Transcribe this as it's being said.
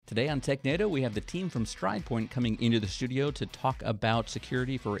Today on TechNado, we have the team from StridePoint coming into the studio to talk about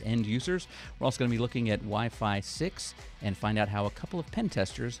security for end users. We're also going to be looking at Wi-Fi 6 and find out how a couple of pen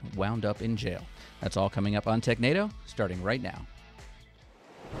testers wound up in jail. That's all coming up on TechNado, starting right now.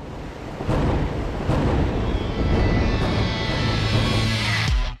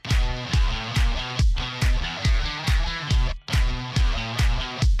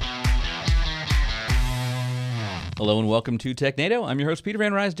 Hello and welcome to TechNado. I'm your host, Peter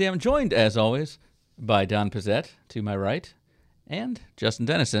Van Rysdam, joined, as always, by Don Pizzette to my right, and Justin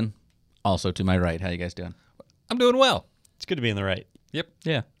Dennison, also to my right. How you guys doing? I'm doing well. It's good to be in the right. Yep.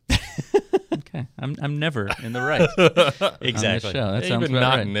 Yeah. Okay. I'm never in the right. Exactly. On this show. That sounds Even about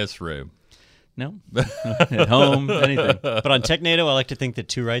not right. in this room. No. At home, anything. But on TechNado, I like to think that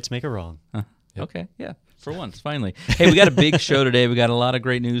two rights make a wrong. Yep. Okay, yeah, for once, finally. Hey, we got a big show today. We got a lot of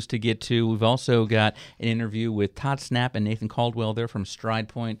great news to get to. We've also got an interview with Todd Snap and Nathan Caldwell. They're from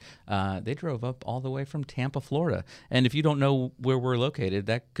StridePoint. They drove up all the way from Tampa, Florida. And if you don't know where we're located,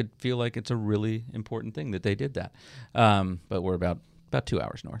 that could feel like it's a really important thing that they did that. But we're about 2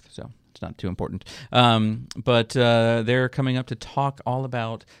 hours north, so it's not too important. But they're coming up to talk all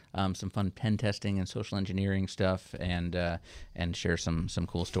about some fun pen testing and social engineering stuff, and share some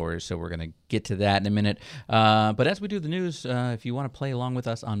cool stories. So we're going to get to that in a minute. But as we do the news, if you want to play along with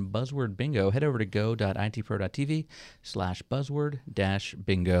us on Buzzword Bingo, head over to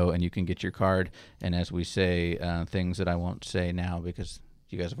go.itpro.tv/buzzword-bingo, and you can get your card. And as we say things that I won't say now because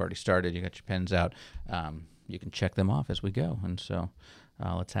you guys have already started, you got your pens out, you can check them off as we go. And so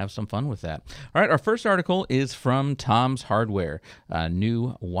let's have some fun with that. All right, our first article is from Tom's Hardware.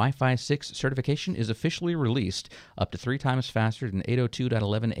 New Wi-Fi 6 certification is officially released, up to 3 times faster than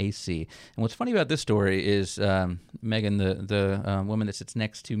 802.11ac. And what's funny about this story is Megan, the woman that sits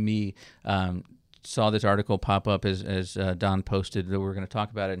next to me, saw this article pop up as Don posted that we were going to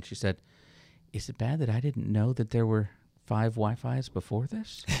talk about it, and she said, "Is it bad that I didn't know that there were 5 Wi-Fis before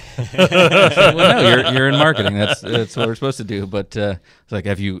this?" Well, no, you're in marketing. That's what we're supposed to do. But it's like,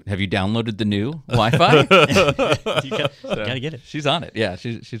 have you downloaded the new Wi-Fi? You gotta get it. She's on it. Yeah,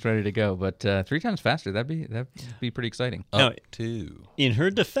 she's ready to go. But 3 times faster, that'd be pretty exciting. Up to. In her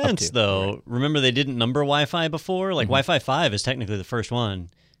defense, though, right. remember they didn't number Wi-Fi before? Like Wi-Fi 5 is technically the first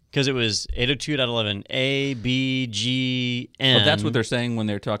one. Because it was 802.11a, b, g, n. Well, that's what they're saying when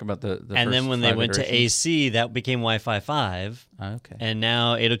they're talking about the and first then when they 5 went to iterations. AC, that became Wi-Fi 5. Okay. And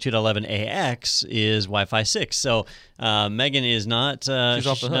now 802.11ax is Wi-Fi 6. So Megan is not, She's she off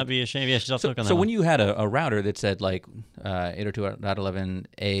the should hook. not be ashamed. Yeah, she's off the hook on that So one. when you had a router that said like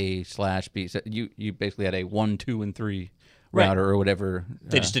 802.11a/b, so you basically had a 1, 2, and 3 Right. router or whatever.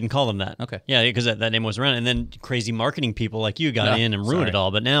 They just didn't call them that. Okay. Yeah, because that name was around. And then crazy marketing people like you got in and ruined sorry. it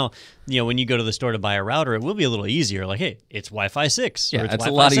all. But now, when you go to the store to buy a router, it will be a little easier. Like, hey, it's Wi-Fi 6. Yeah, or it's it's a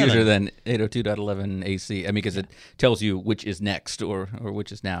Wi-Fi lot 7. easier than 802.11ac. I mean, because it tells you which is next or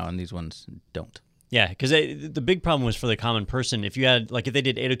which is now, and these ones don't. Yeah, because the big problem was for the common person. If you had, like, if they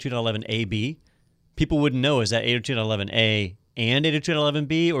did 802.11ab, people wouldn't know, is that 802.11a and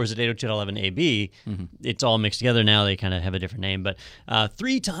 802.11b, or is it 802.11ab? Mm-hmm. It's all mixed together now. They kind of have a different name, but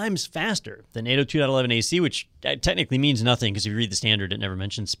 3 times faster than 802.11ac, which technically means nothing because if you read the standard, it never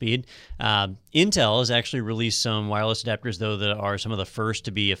mentions speed. Intel has actually released some wireless adapters, though, that are some of the first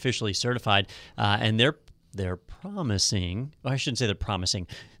to be officially certified, and they're promising, well, I shouldn't say they're promising,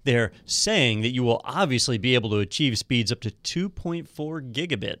 they're saying that you will obviously be able to achieve speeds up to 2.4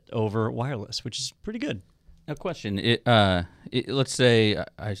 gigabit over wireless, which is pretty good. Now, question: let's say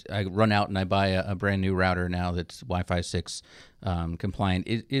I run out and I buy a brand new router now that's Wi-Fi 6 compliant.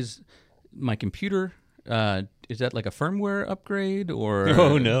 Is my computer? Is that like a firmware upgrade or?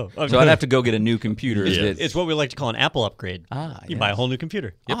 Oh, no. So I'd have to go get a new computer. It's what we like to call an Apple upgrade. You buy a whole new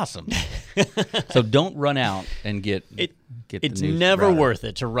computer. Awesome. So don't run out and get It's the new never router. worth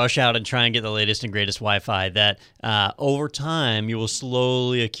it to rush out and try and get the latest and greatest Wi-Fi. That over time you will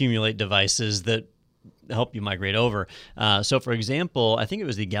slowly accumulate devices that help you migrate over. So, for example, I think it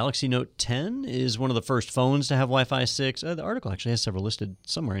was the Galaxy Note 10 is one of the first phones to have Wi-Fi 6. The article actually has several listed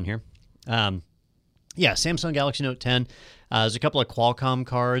somewhere in here. Yeah, Samsung Galaxy Note 10. There's a couple of Qualcomm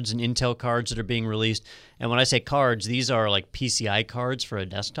cards and Intel cards that are being released. And when I say cards, these are like PCI cards for a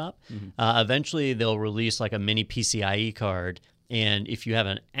desktop. Eventually, they'll release like a mini PCIe card. And if you have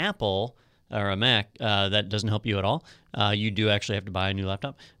an Apple or a Mac, that doesn't help you at all. You do actually have to buy a new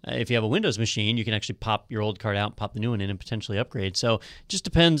laptop. If you have a Windows machine, you can actually pop your old card out, pop the new one in, and potentially upgrade. So it just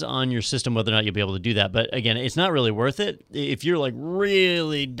depends on your system whether or not you'll be able to do that. But again, it's not really worth it. If you're like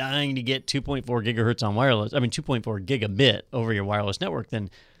really dying to get 2.4 gigahertz on wireless, 2.4 gigabit over your wireless network, then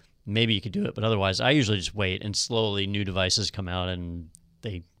maybe you could do it. But otherwise, I usually just wait and slowly new devices come out and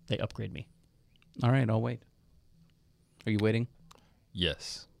they they upgrade me. All right, I'll wait. Are you waiting?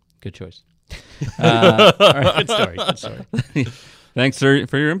 Yes. Good choice. Good story. Good story. Thanks, sir,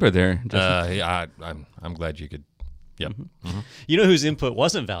 for your input there. Yeah, I'm glad you could. Yep. You know whose input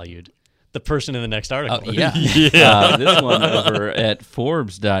wasn't valued? The person in the next article. Yeah. This one over at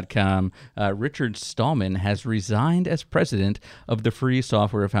Forbes.com. Richard Stallman has resigned as president of the Free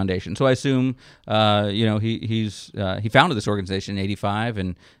Software Foundation. So I assume, he founded this organization in '85,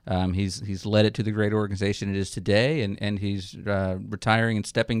 and he's led it to the great organization it is today, and he's retiring and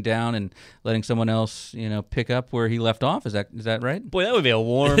stepping down and letting someone else, pick up where he left off. Is that right? Boy, that would be a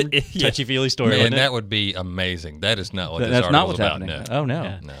warm, touchy-feely story, Man, wouldn't it? that would be amazing. That is not what this That's article's not what's about. happening. No. Oh no.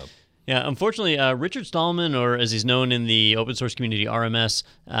 Yeah. No. Yeah, unfortunately, Richard Stallman, or as he's known in the open source community, RMS,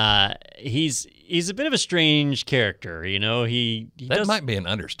 he's a bit of a strange character. He That might be an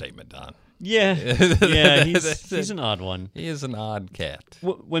understatement, Don. Yeah, he's an odd one. He is an odd cat.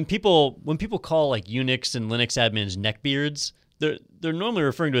 When people call like Unix and Linux admins neckbeards, they're normally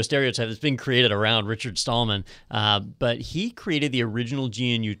referring to a stereotype that's been created around Richard Stallman, but he created the original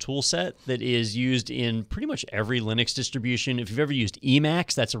GNU toolset that is used in pretty much every Linux distribution. If you've ever used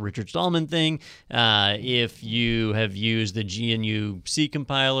Emacs, that's a Richard Stallman thing. If you have used the GNU C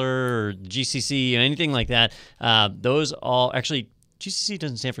compiler or GCC or anything like that, those all actually GCC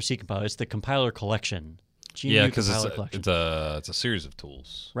doesn't stand for C compiler; it's the compiler collection. Yeah, because compiler it's a series of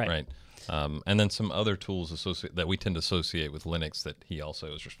tools, Right. And then some other tools that we tend to associate with Linux that he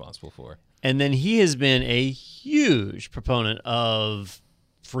also is responsible for. And then he has been a huge proponent of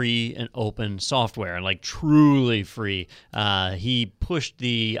free and open software, and like truly free. He pushed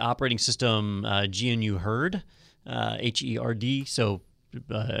the operating system GNU Herd, HERD. So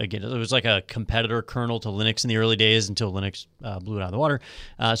again, it was like a competitor kernel to Linux in the early days until Linux blew it out of the water.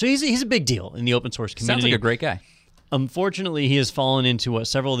 So he's a big deal in the open source community. Sounds like a great guy. Unfortunately, he has fallen into what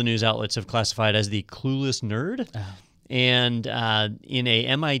several of the news outlets have classified as the clueless nerd. Oh. And in a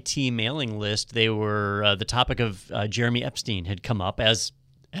MIT mailing list, they were the topic of Jeremy Epstein had come up as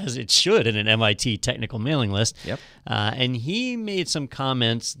it should in an MIT technical mailing list. Yep. And he made some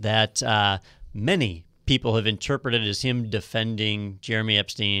comments that many people have interpreted as him defending Jeremy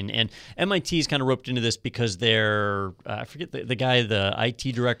Epstein. And MIT's kind of roped into this because they're, I forget the guy, the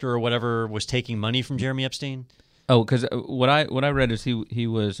IT director or whatever, was taking money from Jeremy Epstein. Oh, because what I read is he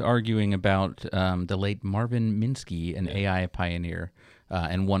was arguing about the late Marvin Minsky, an AI pioneer,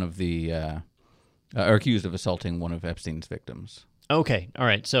 and one of the or accused of assaulting one of Epstein's victims. Okay, all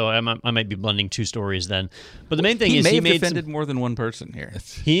right. So I might be blending two stories then, but the main thing he is may he have made defended more than one person here.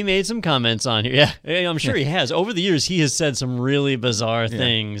 He made some comments on here. Yeah, I'm sure he has. Over the years, he has said some really bizarre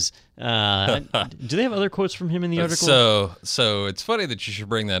things. Do they have other quotes from him in the article? So it's funny that you should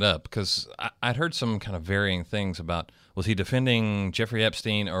bring that up because I'd heard some kind of varying things about, was he defending Jeffrey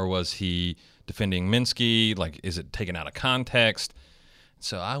Epstein or was he defending Minsky? Like, is it taken out of context?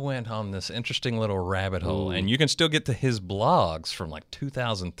 So I went on this interesting little rabbit hole, and you can still get to his blogs from like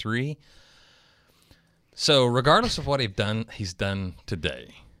 2003. So regardless of what he's done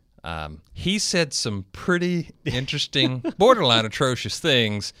today, he said some pretty interesting, borderline atrocious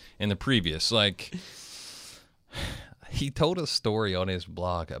things in the previous. Like, he told a story on his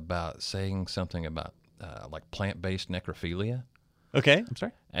blog about saying something about like plant-based necrophilia. Okay, I'm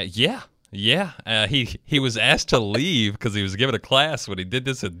sorry. Yeah. He was asked to leave because he was giving a class when he did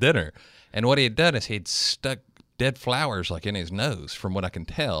this at dinner. And what he had done is he'd stuck dead flowers like in his nose, from what I can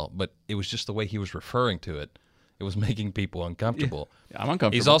tell. But it was just the way he was referring to it. It was making people uncomfortable. Yeah, I'm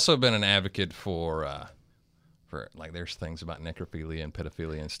uncomfortable. He's also been an advocate for like, there's things about necrophilia and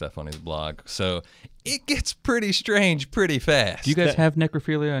pedophilia and stuff on his blog. So it gets pretty strange pretty fast. Do you guys have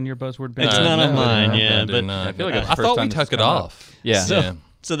necrophilia on your buzzword bench? It's not on mine, yeah. But I feel like I thought we took it off. Yeah.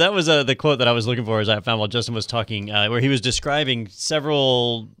 So that was the quote that I was looking for as I found while Justin was talking, where he was describing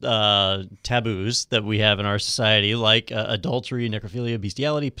several taboos that we have in our society, like adultery, necrophilia,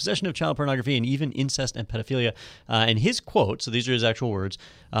 bestiality, possession of child pornography, and even incest and pedophilia. And his quote, so these are his actual words,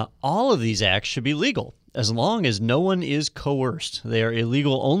 all of these acts should be legal as long as no one is coerced. They are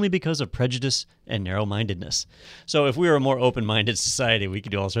illegal only because of prejudice and narrow-mindedness. So if we were a more open-minded society, we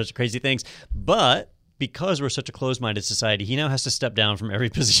could do all sorts of crazy things. But because we're such a closed-minded society, he now has to step down from every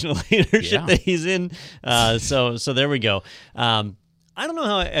position of leadership that he's in. So there we go. I don't know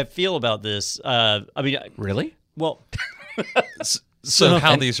how I feel about this. I mean, really? Well, so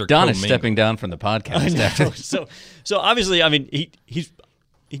how these are Don is stepping down from the podcast. I know. So obviously, I mean,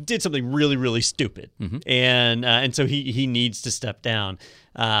 he did something really, really stupid, and so he needs to step down.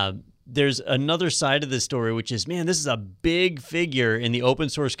 there's another side of this story, which is, man, this is a big figure in the open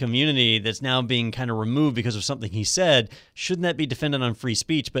source community that's now being kind of removed because of something he said. Shouldn't that be defended on free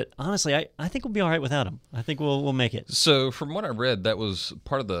speech? But honestly, I think we'll be all right without him. I think we'll make it. So from what I read, that was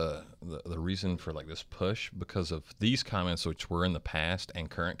part of the reason for like this push, because of these comments, which were in the past and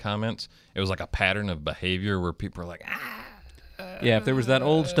current comments. It was like a pattern of behavior where people are like, Yeah, if there was that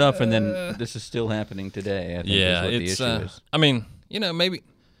old stuff and then this is still happening today, I think is what the issue is. I mean, maybe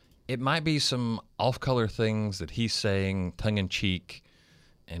it might be some off-color things that he's saying, tongue-in-cheek,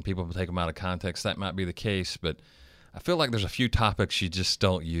 and people will take them out of context. That might be the case, but I feel like there's a few topics you just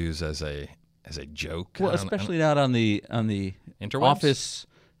don't use as a joke. Well, especially not on the Interwebs? Office,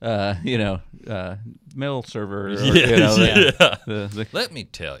 mail server. Or, Let me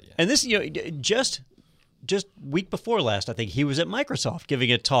tell you. And this, just week before last, I think he was at Microsoft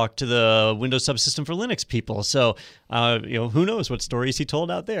giving a talk to the Windows Subsystem for Linux people. So, who knows what stories he told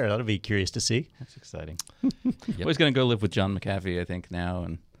out there? That'll be curious to see. That's exciting. Well, he's going to go live with John McAfee, I think, now.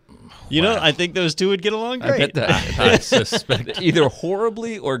 And I think those two would get along great. I bet that. I suspect Either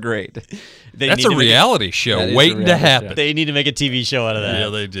horribly or great. that's a reality show waiting to happen. They need to make a TV show out of that. Yeah,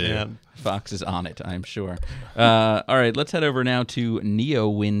 they do. Yeah. Fox is on it, I'm sure. All right, let's head over now to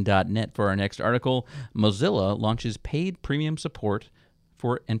neowin.net for our next article. Mozilla launches paid premium support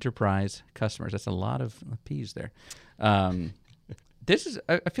for enterprise customers. That's a lot of P's there. I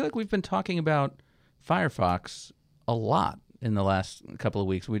feel like we've been talking about Firefox a lot in the last couple of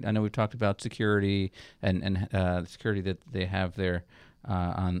weeks. I know we've talked about security and the security that they have there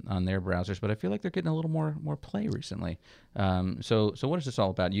on their browsers, but I feel like they're getting a little more play recently. So what is this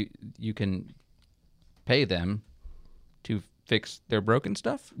all about? You can pay them to fix their broken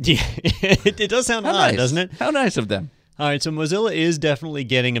stuff? Yeah, it does sound odd, nice. Doesn't it? How nice of them. All right, so Mozilla is definitely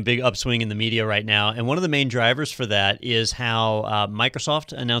getting a big upswing in the media right now, and one of the main drivers for that is how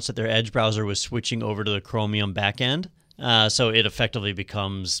Microsoft announced that their Edge browser was switching over to the Chromium backend, so it effectively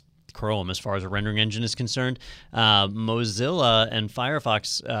becomes Chrome as far as a rendering engine is concerned. Mozilla and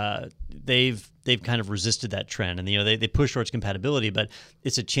Firefox, they've kind of resisted that trend, and they push towards compatibility, but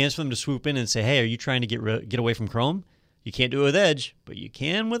it's a chance for them to swoop in and say, hey, are you trying to get away from Chrome? You can't do it with Edge, but you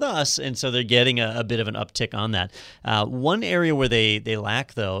can with us, and so they're getting a bit of an uptick on that. One area where they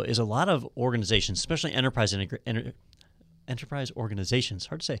lack, though, is a lot of organizations, especially enterprise organizations,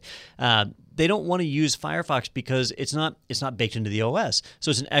 hard to say. They don't want to use Firefox because it's not baked into the OS. So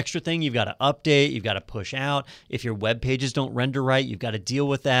it's an extra thing you've got to update, you've got to push out. If your web pages don't render right, you've got to deal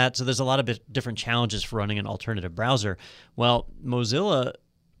with that. So there's a lot of different challenges for running an alternative browser. Well, Mozilla,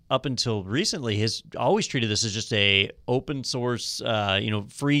 up until recently, has always treated this as just a open source,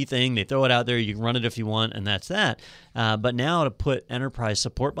 free thing. They throw it out there, you can run it if you want, and that's that. But now to put enterprise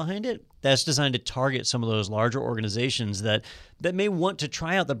support behind it, that's designed to target some of those larger organizations that may want to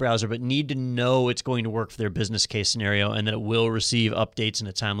try out the browser but need to know it's going to work for their business case scenario and that it will receive updates in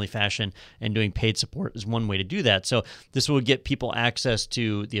a timely fashion, and doing paid support is one way to do that. So this will get people access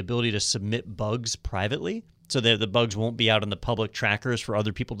to the ability to submit bugs privately, so that the bugs won't be out in the public trackers for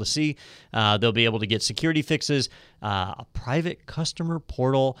other people to see. They'll be able to get security fixes, a private customer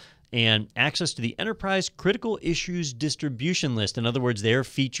portal, and access to the Enterprise Critical Issues Distribution List. In other words, their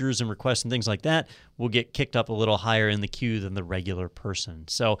features and requests and things like that will get kicked up a little higher in the queue than the regular person.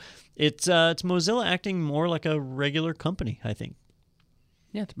 So it's Mozilla acting more like a regular company, I think.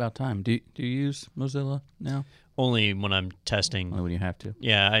 Yeah, it's about time. Do you use Mozilla now? Only when I'm testing. Only when you have to.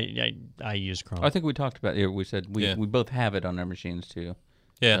 Yeah, I use Chrome. I think we talked about it. We said we both have it on our machines too.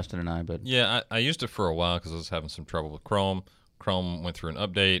 Yeah. Justin and I. But yeah, I used it for a while because I was having some trouble with Chrome. Chrome went through an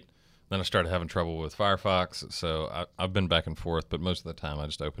update. Then I started having trouble with Firefox. So I've been back and forth, but most of the time I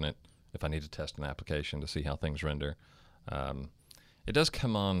just open it if I need to test an application to see how things render. It does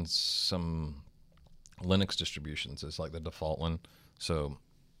come on some Linux distributions. It's like the default one. So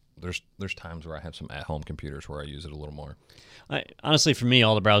there's times where I have some at-home computers where I use it a little more. Honestly, for me,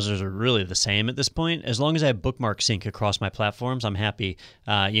 all the browsers are really the same at this point. As long as I have bookmark sync across my platforms, I'm happy.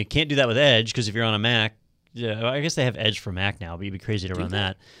 You can't do that with Edge because if you're on a Mac, I guess they have Edge for Mac now, but you'd be crazy to run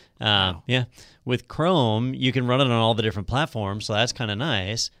that. Wow. Yeah. With Chrome, you can run it on all the different platforms, so that's kind of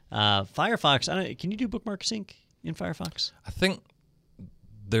nice. Firefox, can you do bookmark sync in Firefox? I think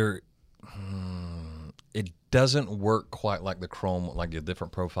it doesn't work quite like the Chrome, like your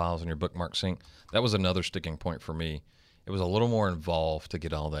different profiles and your bookmark sync. That was another sticking point for me. It was a little more involved to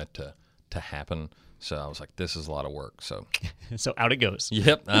get all that to happen. So I was like, this is a lot of work. So so out it goes.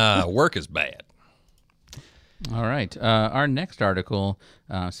 Yep. Work is bad. All right. Our next article,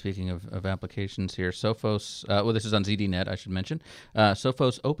 speaking of applications here, Sophos, this is on ZDNet, I should mention.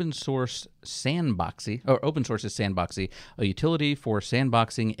 Sophos open sources Sandboxy, a utility for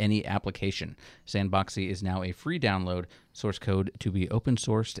sandboxing any application. Sandboxy is now a free download, source code to be open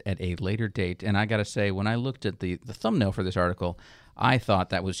sourced at a later date. And I got to say, when I looked at the thumbnail for this article, I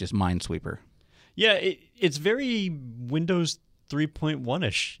thought that was just Minesweeper. Yeah, it's very Windows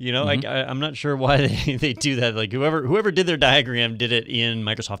 3.1-ish. I'm not sure why they do that. Like whoever did their diagram did it in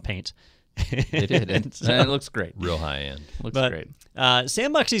Microsoft Paint. They did, and it looks great. Real high end. Looks great.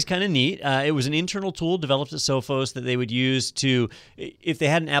 Sandboxy is kind of neat. It was an internal tool developed at Sophos that they would use to, if they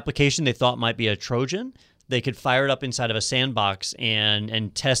had an application they thought might be a Trojan, they could fire it up inside of a sandbox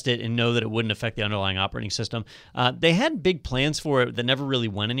and test it and know that it wouldn't affect the underlying operating system. They had big plans for it that never really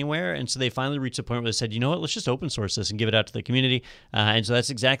went anywhere, and so they finally reached a point where they said, you know what, let's just open source this and give it out to the community. And so that's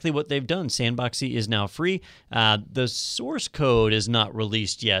exactly what they've done. Sandboxy is now free. The source code is not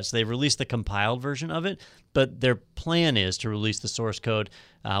released yet, so they've released the compiled version of it, but their plan is to release the source code.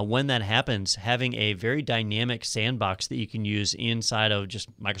 When that happens, having a very dynamic sandbox that you can use inside of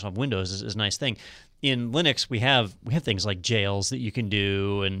just Microsoft Windows is a nice thing. In Linux, we have things like jails that you can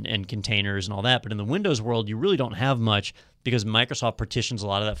do and containers and all that. But in the Windows world, you really don't have much because Microsoft partitions a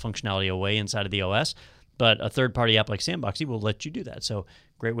lot of that functionality away inside of the OS. But a third-party app like Sandboxy will let you do that. So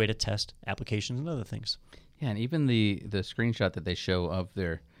great way to test applications and other things. Yeah, and even the screenshot that they show of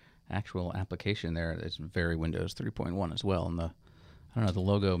their actual application there is very Windows 3.1 as well. And the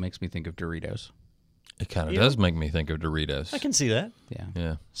logo makes me think of Doritos. It kind of does make me think of Doritos. I can see that.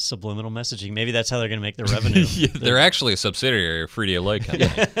 Yeah. Subliminal messaging. Maybe that's how they're going to make their revenue. They're actually a subsidiary of Frito-Lay Company.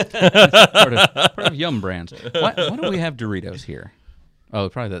 part of Yum Brands. Why don't we have Doritos here? Oh,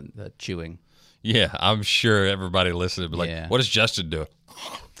 probably the chewing. Yeah, I'm sure everybody listening would be like, what does Justin do?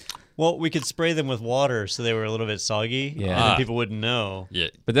 Well, we could spray them with water so they were a little bit soggy, and then people wouldn't know. Yeah,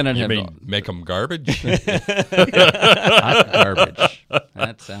 but then I'd have make them garbage. Hot garbage.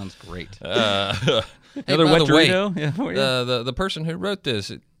 That sounds great. Another wet Dorito. The person who wrote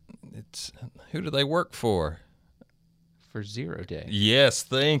this, it's who do they work for? For 0 Day. Yes,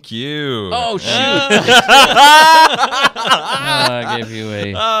 thank you. Oh, shoot. I gave you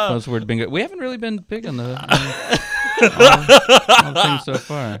a buzzword bingo. We haven't really been big on all the things so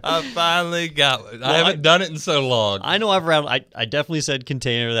far. I finally got it. I haven't done it in so long. I know I definitely said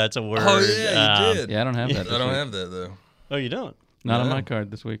container. That's a word. Oh, yeah, you did. Yeah, I don't have that. I don't have that, though. Oh, you don't? Not on my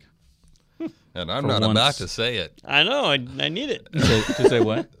card this week. And I'm not about to say it. I know. I need it. To say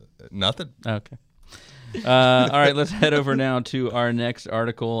what? Nothing. Okay. All right, let's head over now to our next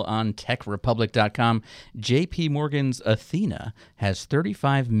article on techrepublic.com. JP Morgan's Athena has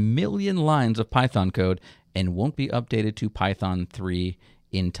 35 million lines of Python code and won't be updated to Python 3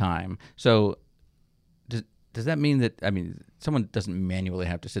 in time. So does that mean that, someone doesn't manually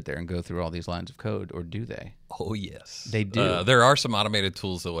have to sit there and go through all these lines of code, or do they? Oh, yes. They do. There are some automated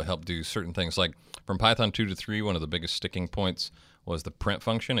tools that will help do certain things. Like from Python 2 to 3, one of the biggest sticking points was the print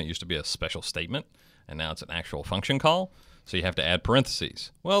function. It used to be a special statement, and now it's an actual function call. So you have to add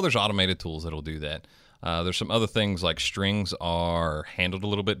parentheses. Well, there's automated tools that'll do that. There's some other things like strings are handled a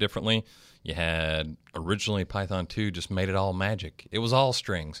little bit differently. You had originally Python 2 just made it all magic. It was all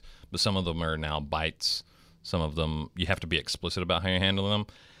strings, but some of them are now bytes. Some of them, you have to be explicit about how you're handling them.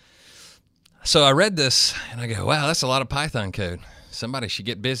 So I read this, and I go, wow, that's a lot of Python code. Somebody should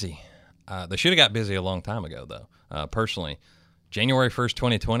get busy. They should have got busy a long time ago, though. Personally, January 1st,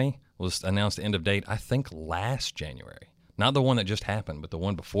 2020 was announced end of date, I think, last January. Not the one that just happened, but the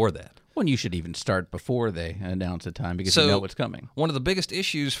one before that. Well, you should even start before they announce the time because you know what's coming. One of the biggest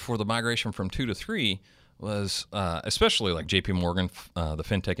issues for the migration from 2 to 3 was, especially like JP Morgan, the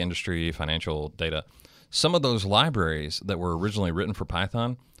fintech industry, financial data, some of those libraries that were originally written for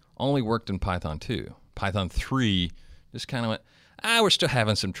Python only worked in Python 2. Python 3 just kind of went, we're still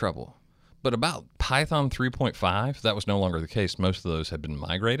having some trouble. But about Python 3.5, that was no longer the case. Most of those had been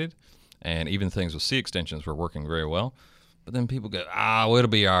migrated, and even things with C extensions were working very well. But then people go, well, it'll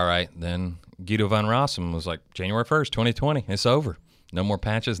be all right. Then Guido van Rossum was like, January 1st, 2020, it's over. No more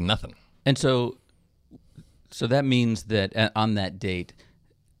patches, nothing. And so that means that on that date,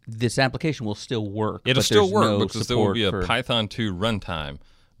 this application will still work. It'll still work because there will be a Python 2 runtime.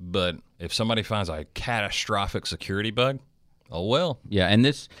 But if somebody finds a catastrophic security bug, oh well. Yeah, and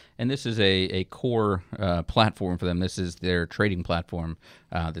this is a core platform for them. This is their trading platform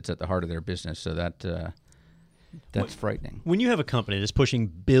that's at the heart of their business. So that's frightening. When you have a company that's pushing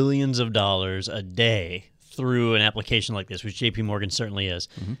billions of dollars a day through an application like this, which JP Morgan certainly is,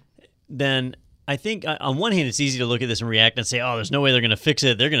 then I think on one hand, it's easy to look at this and react and say, oh, there's no way they're going to fix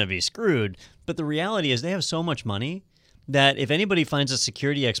it. They're going to be screwed. But the reality is they have so much money that if anybody finds a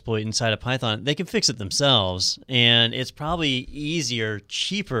security exploit inside of Python, they can fix it themselves. And it's probably easier,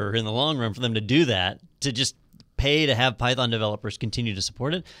 cheaper in the long run for them to do that, to just pay to have Python developers continue to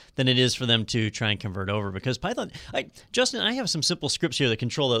support it, than it is for them to try and convert over. Because Python, Justin, I have some simple scripts here that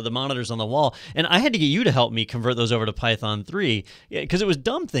control the monitors on the wall, and I had to get you to help me convert those over to Python 3, because it was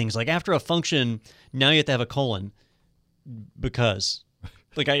dumb things like after a function, now you have to have a colon, because...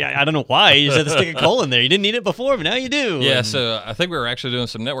 Like, I don't know why. You just had to stick a colon there. You didn't need it before, but now you do. Yeah, And- so I think we were actually doing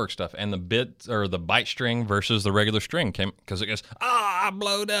some network stuff, and the bit or the byte string versus the regular string came because it goes, I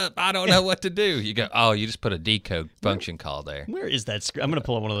blowed up. I don't know what to do. You go, you just put a decode function call there. Where is that script? I'm going to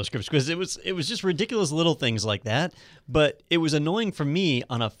pull up one of those scripts because it was just ridiculous little things like that. But it was annoying for me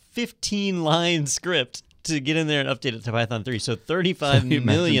on a 15-line script to get in there and update it to Python 3. So 35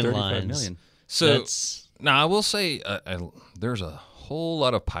 million lines. So That's- now I will say there's a whole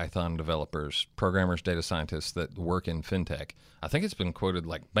lot of Python developers, programmers, data scientists that work in fintech. I think it's been quoted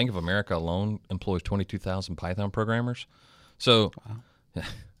like Bank of America alone employs 22,000 Python programmers. So yeah,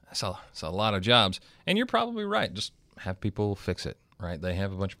 that's a lot of jobs. And you're probably right. Just have people fix it, right? They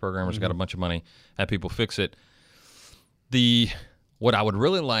have a bunch of programmers, got a bunch of money, have people fix it. What I would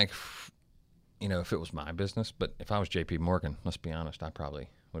really like, if it was my business, but if I was JP Morgan, let's be honest, I probably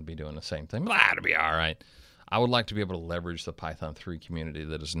would be doing the same thing. That'd be all right. I would like to be able to leverage the Python 3 community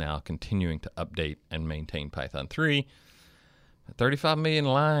that is now continuing to update and maintain Python 3. 35 million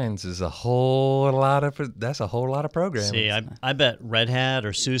lines is a whole lot of programming. See, I bet Red Hat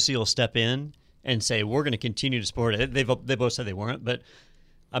or SUSE will step in and say, we're going to continue to support it. They both said they weren't, but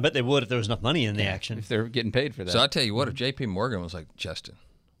I bet they would if there was enough money in the action. If they're getting paid for that. So I tell you what, if JP Morgan was like, Justin,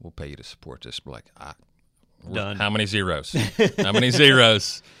 we'll pay you to support this, we're like, Done. How many zeros? How many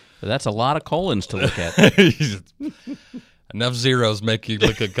zeros? But that's a lot of colons to look at. Enough zeros make you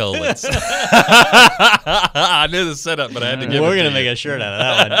look at colons. I knew the setup, but I had to give We're it going to to make you. a shirt out of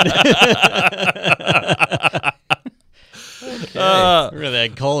that one. We're going to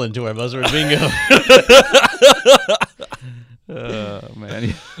add colon to our buzzword bingo. Oh,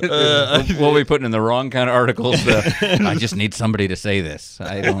 man. We'll be putting in the wrong kind of articles. I just need somebody to say this.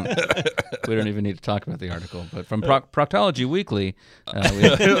 We don't even need to talk about the article. But from Proctology Weekly, all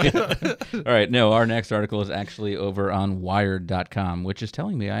right, no, our next article is actually over on Wired.com, which is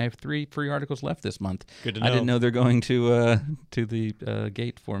telling me I have 3 free articles left this month. Good to I didn't know. know they're going to the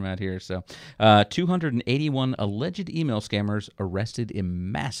Gate format here. So 281 alleged email scammers arrested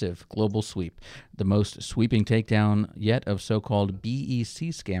in massive global sweep. The most sweeping takedown yet of so-called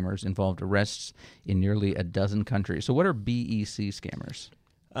BEC scammers involved arrests in nearly a dozen countries. So what are BEC scammers?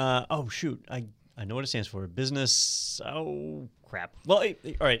 Oh, shoot. I know what it stands for. Business. Oh, crap. Well,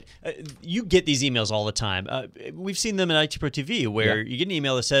 all right. You get these emails all the time. We've seen them at IT Pro TV where Yeah. you get an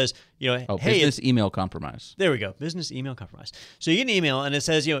email that says, hey, business email compromise. there we go. Business email compromise. So you get an email and it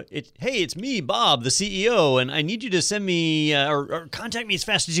says, hey, it's me, Bob, the CEO, and I need you to send me or contact me as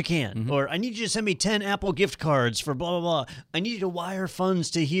fast as you can. Or I need you to send me 10 Apple gift cards for blah, blah, blah. I need you to wire funds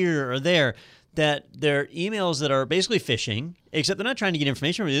to here or there. That they're emails that are basically phishing, except they're not trying to get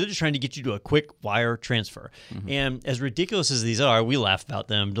information from you. They're just trying to get you to a quick wire transfer. And as ridiculous as these are, we laugh about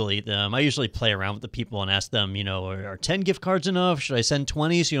them, delete them. I usually play around with the people and ask them, are 10 gift cards enough? Should I send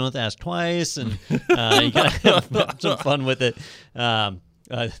 20 so you don't have to ask twice? And you gotta have some fun with it.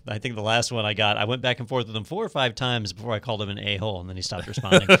 I think the last one I went back and forth with him 4 or 5 times before I called him an a-hole, and then he stopped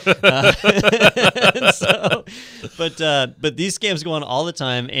responding. But these scams go on all the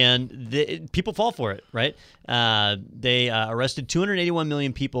time, and people fall for it, right? They arrested 281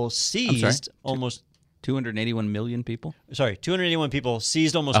 million people, seized almost 281 million people? 281 people,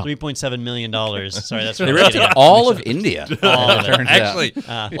 seized almost $3.7 million. Sorry, that's what They I'm ripped getting at. all of India. All of it. Turns out. Actually,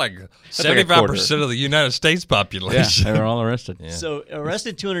 like like a 75% of the United States Yeah, population. they were all arrested. So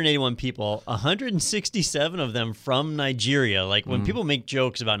arrested 281 people, 167 of them from Nigeria. Like when people make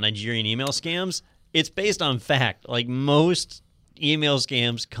jokes about Nigerian email scams, it's based on fact. Like most email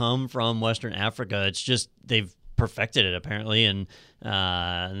scams come from Western Africa. It's just they've perfected it apparently, and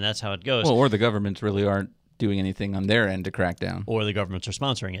that's how it goes. Well, or the governments really aren't doing anything on their end to crack down. Or the governments are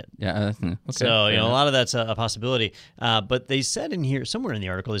sponsoring it. Yeah. Okay. So, fair a enough. lot of that's a possibility. But they said in here, somewhere in the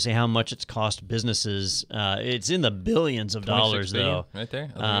article, they say how much it's cost businesses. It's in the billions of 26 dollars, billion, though. right there?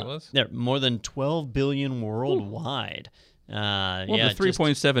 I think it was. There, more than 12 billion worldwide. Well, yeah, the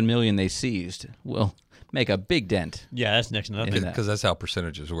 3.7 million they seized. Well, make a big dent. Yeah, that's next to nothing. In that. Because that's how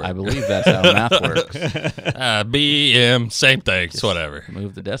percentages work. I believe that's how math works. BM, same thing. It's whatever.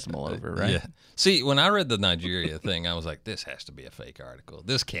 Move the decimal over, right? Yeah. See, when I read the Nigeria thing, I was like, this has to be a fake article.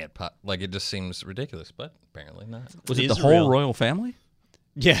 This can't like, it just seems ridiculous, but apparently not. Was it These the are whole real. royal family?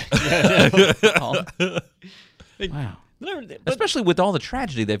 Yeah. All- wow. But Especially with all the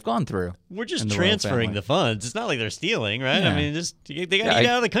tragedy they've gone through. we're just in the royal transferring family. the funds. It's not like they're stealing, right? Yeah. I mean, just they got to Yeah, get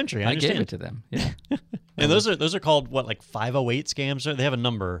out of the country. I I understand. gave it to them. Yeah. And those are called what, like 508 scams? They have a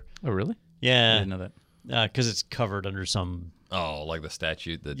number. Oh, really? I Yeah, didn't know that. because it's covered under some. Oh, like the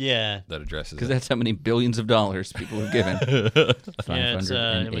statute that Yeah. that addresses Because it. that's how many billions of dollars people have given. Yeah, it's, let me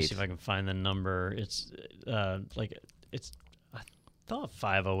 508. see if I can find the number. It's it's I thought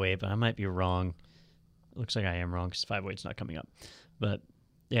 508, but I might be wrong. It looks like I am wrong because 508's not coming up. But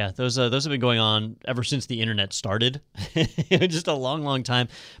yeah, those have been going on ever since the internet started. Just a long, long time.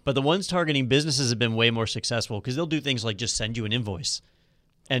 But the ones targeting businesses have been way more successful because they'll do things like just send you an invoice,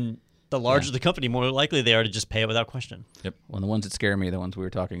 and the larger the company, more likely they are to just pay it without question. Well, the ones that scare me, the ones we were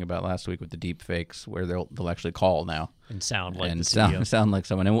talking about last week with the deep fakes, where they'll actually call now And sound like and the CEO. sound like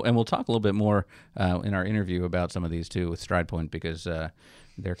someone. And we'll talk a little bit more in our interview about some of these too with StridePoint, because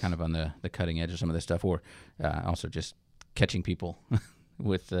they're kind of on the cutting edge of some of this stuff, or also just catching people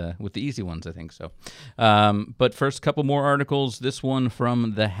with the easy ones, I think so. But first, a couple more articles. This one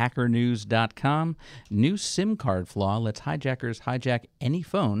from thehackernews.com. New SIM card flaw lets hijackers hijack any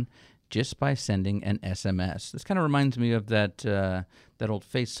phone just by sending an SMS. This kind of reminds me of that old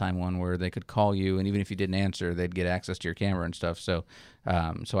FaceTime one where they could call you, and even if you didn't answer, they'd get access to your camera and stuff. So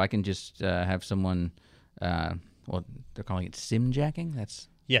I can just have someone, well, they're calling it SIM jacking. That's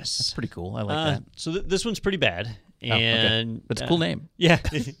Yes. pretty cool. I like that. So this one's pretty bad. Oh, okay. And But it's a cool name. Yeah,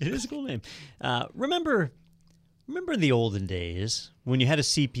 it is a cool name. Remember the olden days when you had a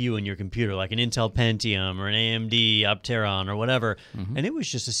CPU in your computer, like an Intel Pentium or an AMD Opteron or whatever, and it was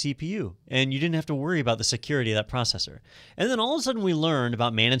just a CPU, and you didn't have to worry about the security of that processor. And then all of a sudden we learned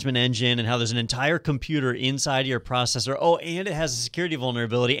about Management Engine and how there's an entire computer inside your processor. Oh, and it has a security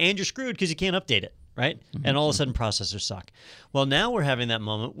vulnerability, and you're screwed because you can't update it, right? And all of a sudden processors suck. Well, now we're having that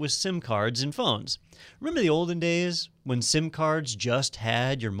moment with SIM cards in phones. Remember the olden days when SIM cards just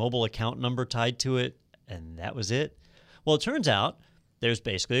had your mobile account number tied to it, and that was it? Well, it turns out there's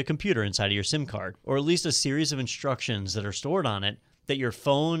basically a computer inside of your SIM card, or at least a series of instructions that are stored on it that your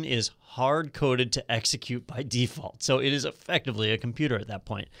phone is hard-coded to execute by default. So it is effectively a computer at that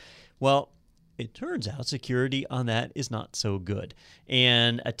point. Well, it turns out security on that is not so good.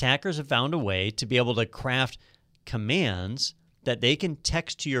 And attackers have found a way to be able to craft commands that they can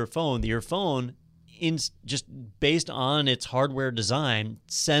text to your phone, that your phone, just based on its hardware design,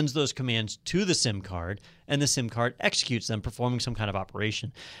 sends those commands to the SIM card, and the SIM card executes them, performing some kind of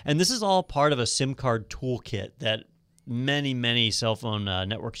operation. And this is all part of a SIM card toolkit that many, many cell phone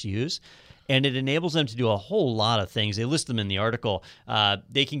networks use. And it enables them to do a whole lot of things. They list them in the article.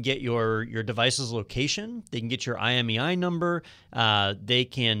 They can get your device's location. They can get your IMEI number. They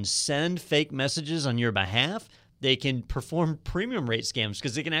can send fake messages on your behalf. They can perform premium rate scams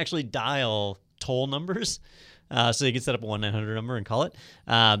because they can actually dial toll numbers. So they can set up a 1-900 number and call it.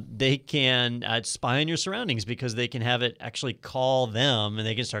 They can spy on your surroundings because they can have it actually call them and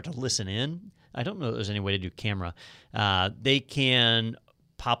they can start to listen in. I don't know if there's any way to do camera. They can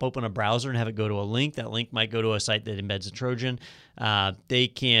pop open a browser and have it go to a link. That link might go to a site that embeds a Trojan. They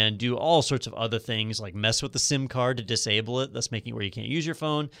can do all sorts of other things like mess with the SIM card to disable it, thus making it where you can't use your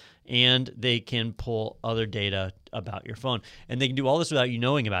phone. And they can pull other data about your phone. And they can do all this without you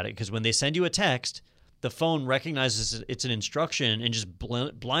knowing about it, because when they send you a text, the phone recognizes it's an instruction and just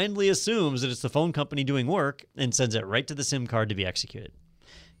blindly assumes that it's the phone company doing work and sends it right to the SIM card to be executed.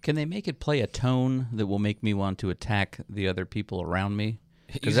 Can they make it play a tone that will make me want to attack the other people around me?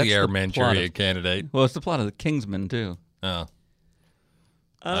 He's the Air Manchuria candidate. Well, it's the plot of the Kingsman, too. Oh.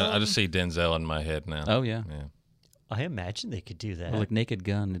 I just see Denzel in my head now. Oh, yeah. I imagine they could do that. Or like Naked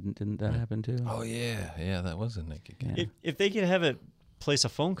Gun. Didn't that happen, too? Oh, yeah. Yeah, that was a Naked Gun. Yeah. If they could have it place a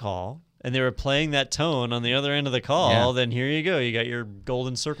phone call and they were playing that tone on the other end of the call, then here you go. You got your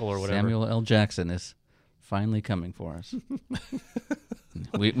golden circle or whatever. Samuel L. Jackson is finally coming for us.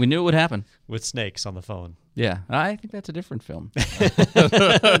 we knew it would happen. With snakes on the phone. Yeah, I think that's a different film.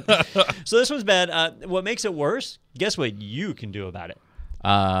 So this one's bad. What makes it worse? Guess what you can do about it?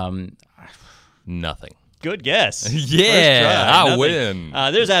 Nothing. Good guess. Yeah, First try, I nothing.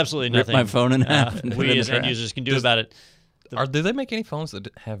 win. There's absolutely Rip nothing my phone in half. and put it we in as the end trash. users can do about it. Do they make any phones that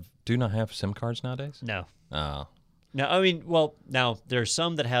do not have SIM cards nowadays? No. Oh. Now, I mean, well, now there's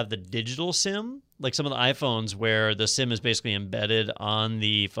some that have the digital SIM, like some of the iPhones where the SIM is basically embedded on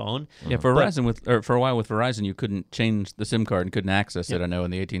the phone. Yeah, for Verizon for a while with Verizon, you couldn't change the SIM card and couldn't access it. I know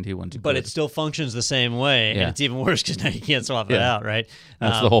in the AT&T ones, you But could. it still functions the same way, Yeah. and it's even worse because now you can't swap it Yeah. out, right?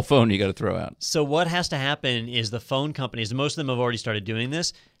 That's the whole phone you got to throw out. So what has to happen is the phone companies, and most of them have already started doing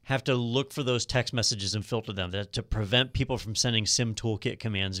this, have to look for those text messages and filter them to prevent people from sending SIM toolkit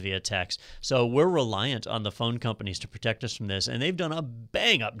commands via text. So we're reliant on the phone companies to protect us from this, and they've done a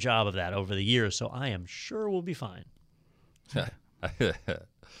bang-up job of that over the years, so I am sure we'll be fine.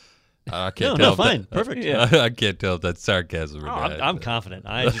 I can't No, tell. fine. Perfect. I can't tell if that's sarcasm or Oh, not. I'm confident.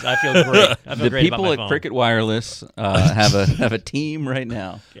 I feel great. I feel The great about people my at phone. Cricket Wireless have a team right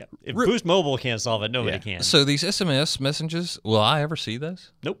now. Yeah. If Boost Mobile can't solve it, nobody can. So these SMS messages, will I ever see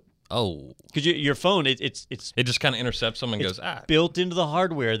those? Nope. Oh, Because your phone, it's it just kind of intercepts them and goes, built into the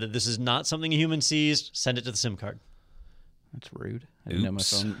hardware that this is not something a human sees. Send it to the SIM card. That's rude. I didn't know my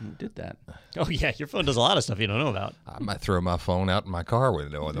Oops. phone did that. Oh yeah, your phone does a lot of stuff you don't know about. I might throw my phone out in my car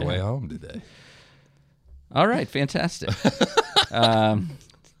window on the way home today. All right, fantastic.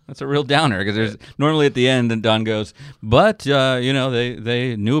 That's a real downer because there's normally at the end, and Don goes, but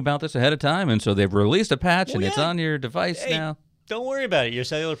they knew about this ahead of time, and so they've released a patch, and it's yeah. on your device Hey, now. don't worry about it. Your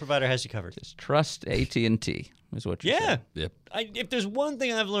cellular provider has you covered. Just trust AT&T is what you Yeah. said. Yep. If there's one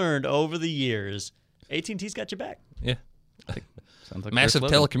thing I've learned over the years, AT&T's got your back. Yeah. Sounds like Massive their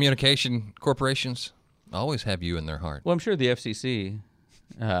slogan. telecommunication corporations always have you in their heart. Well, I'm sure the FCC.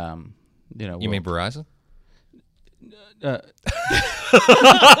 You mean Verizon?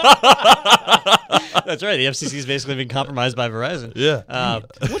 That's right. The FCC's basically been compromised by Verizon. Yeah.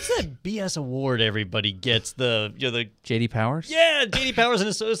 What's that BS award everybody gets? The JD Powers? yeah, JD Powers and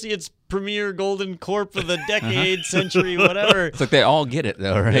Associates Premier Golden Corp of the decade, century, whatever. It's like they all get it,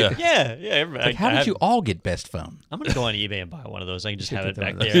 though, right? Yeah. Yeah. Everybody, Like, how did you all get best phone? I'm gonna go on eBay and buy one of those. I can just should have it get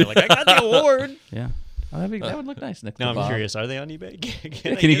back one of there. Like I got the award. Yeah. Oh, that would look nice next Now to I'm Bob. curious. Are they on eBay?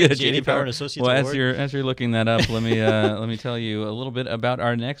 Can, I Can you get a JD Power and Associates Well, award? as you're looking that up, let me tell you a little bit about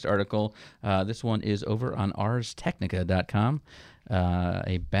our next article. This one is over on arstechnica.com.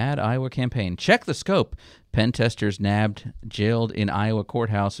 A bad Iowa campaign. Check the scope. Penn testers nabbed, jailed in Iowa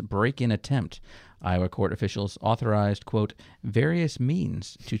courthouse break-in attempt. Iowa court officials authorized, quote, various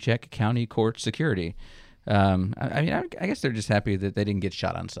means to check county court security. I guess they're just happy that they didn't get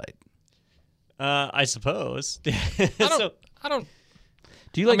shot on sight. I suppose. I don't.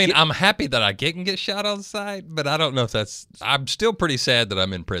 Do you like? I'm happy that I didn't get shot on sight, but I don't know if that's. I'm still pretty sad that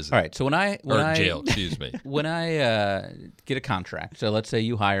I'm in prison. All right. So when I jail, excuse me. When I get a contract, so let's say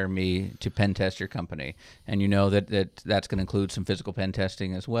you hire me to pen test your company, and you know that's going to include some physical pen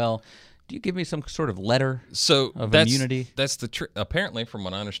testing as well. Do you give me some sort of letter of immunity? That's the apparently, from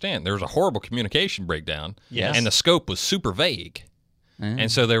what I understand, there was a horrible communication breakdown, Yes. and the scope was super vague.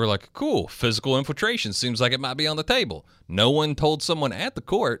 And so they were like, cool, physical infiltration seems like it might be on the table. No one told someone at the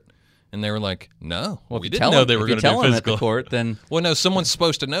court, and they were like, no, Well, we if you didn't tell know them- they were if you going to do tell them at physical. the court, then Well, no, someone's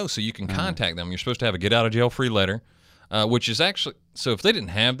supposed to know, so you can contact them. You're supposed to have a get-out-of-jail-free letter, which is actually – so if they didn't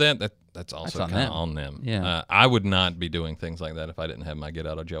have that's also That's on kind of them. on them. Yeah. I would not be doing things like that if I didn't have my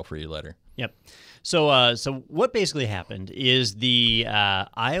get-out-of-jail-free letter. Yep. So what basically happened is the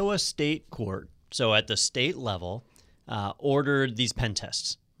Iowa State Court, so at the state level, ordered these pen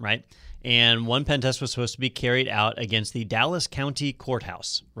tests, right? And one pen test was supposed to be carried out against the Dallas County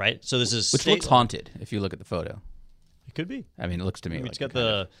Courthouse, right? So this is which state looks haunted if you look at the photo. It could be. I mean, it looks to me like It's got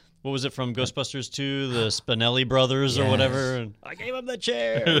the what was it from Ghostbusters 2, the Spinelli brothers or whatever? And I gave him the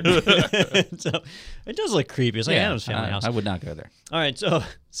chair. So it does look creepy. It's like Adam's Family House. I would not go there. All right,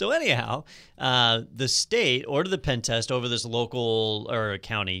 so anyhow, the state ordered the pen test over this local or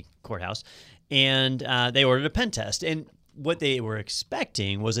county courthouse, and they ordered a pen test. And what they were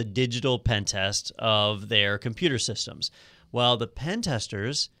expecting was a digital pen test of their computer systems. Well, the pen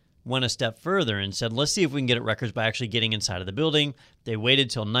testers went a step further and said, let's see if we can get at records by actually getting inside of the building. They waited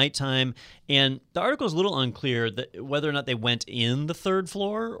till nighttime, and the article is a little unclear whether or not they went in the third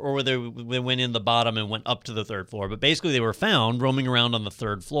floor or whether they went in the bottom and went up to the third floor. But basically, they were found roaming around on the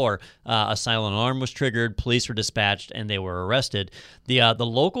third floor. A silent alarm was triggered, police were dispatched, and they were arrested. The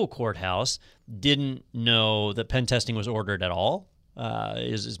local courthouse didn't know that pen testing was ordered at all,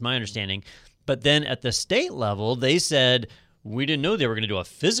 is my understanding. But then at the state level, they said, we didn't know they were going to do a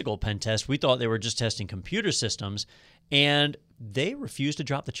physical pen test. We thought they were just testing computer systems, and they refused to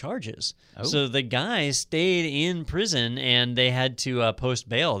drop the charges. Oh. So the guys stayed in prison, and they had to post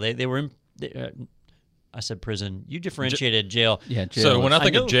bail. They were in, I said prison. You differentiated jail. Yeah, jail. So when I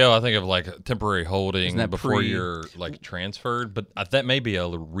think know- of jail, I think of like temporary holding Isn't that before pre- you're like transferred, but that may be a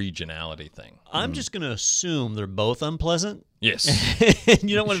regionality thing. I'm just going to assume they're both unpleasant. Yes,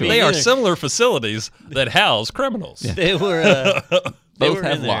 You don't want to be. they are either. similar facilities that house criminals. They were. They both were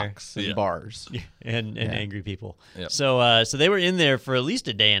have in there. locks and Yeah. bars. and angry people. Yep. So they were in there for at least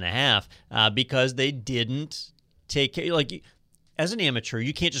a day and a half because they didn't take care. Like, as an amateur,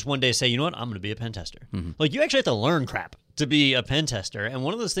 you can't just one day say, you know what, I'm going to be a pen tester. Like, you actually have to learn crap to be a pen tester. And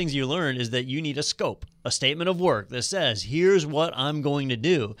one of those things you learn is that you need a scope, a statement of work that says, here's what I'm going to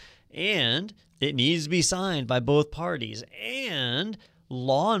do. And it needs to be signed by both parties. And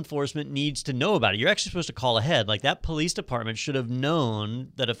law enforcement needs to know about it. You're actually supposed to call ahead. Like, that police department should have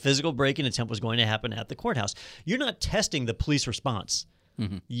known that a physical break-in attempt was going to happen at the courthouse. You're not testing the police response.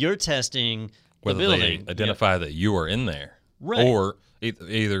 You're testing Whether the building. they identify that you are in there, Right. or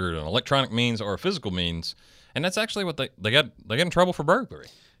either an electronic means or a physical means, and that's actually what they got in trouble for burglary,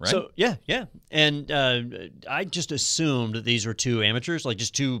 right? So yeah, and I just assumed that these were two amateurs, like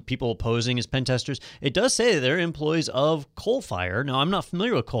just two people posing as pen testers. It does say they're employees of Coalfire. Now, I'm not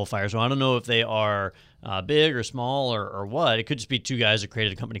familiar with Coalfire, so I don't know if they are big or small or what. It could just be two guys that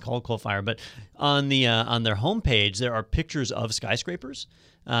created a company called Coalfire. But on their homepage, there are pictures of skyscrapers,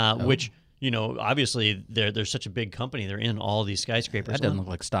 which, you know, obviously they're such a big company. They're in all these skyscrapers. That doesn't look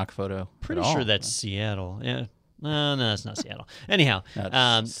like stock photo. Pretty at all. sure that's Seattle. Yeah. No, it's not Seattle. Anyhow,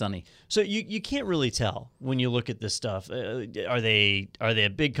 That's sunny. so you can't really tell when you look at this stuff. Are they a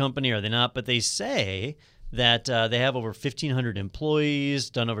big company? Are they not? But they say that they have over 1,500 employees,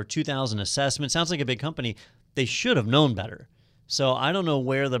 done over 2,000 assessments. Sounds like a big company. They should have known better. So I don't know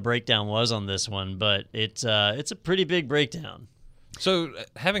where the breakdown was on this one, but it's a pretty big breakdown. So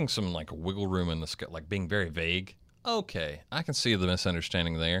having some like wiggle room in the like being very vague, okay, I can see the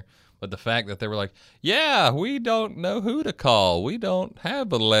misunderstanding there. But the fact that they were like, yeah, we don't know who to call. We don't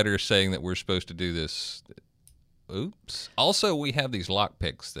have a letter saying that we're supposed to do this. Oops. Also, we have these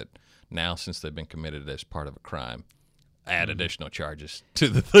lockpicks that now, since they've been committed as part of a crime, add additional charges to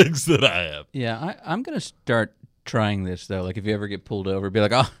the things that I have. Yeah, I'm going to start trying this, though. Like, if you ever get pulled over, be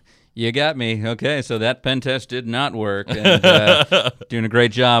like, oh, you got me. Okay, so that pen test did not work. And, doing a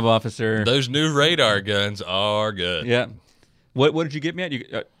great job, officer. Those new radar guns are good. Yeah. What did you get me at?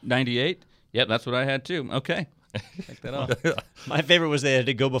 You 98? Yep, that's what I had, too. Okay. Take that off. My favorite was they had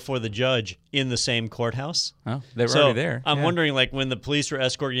to go before the judge in the same courthouse. Oh, they were So already there. I'm Yeah. wondering, like, when the police were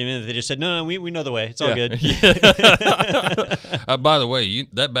escorting him in, they just said, no, we know the way. It's all Yeah. good. By the way,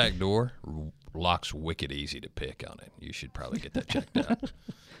 that back door locks wicked easy to pick on it. You should probably get that checked out.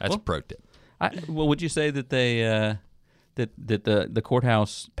 That's a pro tip. Well, would you say that they that the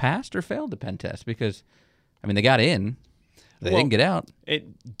courthouse passed or failed the pen test? Because, I mean, they got in. They Well, didn't get out.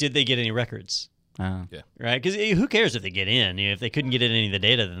 Did they get any records? Oh. Right? Because who cares if they get in? You know, if they couldn't get in any of the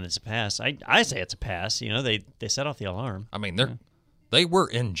data, then it's a pass. I say it's a pass. You know, they set off the alarm. I mean, they were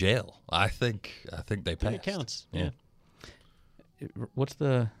in jail. I think they passed. It counts. Yeah. What's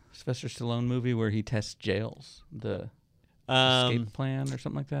the Sylvester Stallone movie where he tests jails? The Um, Escape Plan or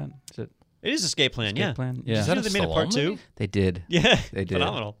something like that? Is it it is Escape Plan. Escape Yeah. Plan? Did Yeah. you Is know that they a made a part Stallone two? movie? They did. Yeah, They did.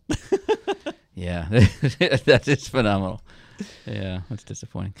 Phenomenal. Yeah, that is phenomenal. Yeah, that's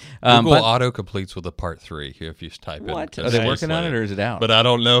disappointing. Google But auto completes with a part 3 if you just type what in. are they Escape working on it, Plan. or is it out? But I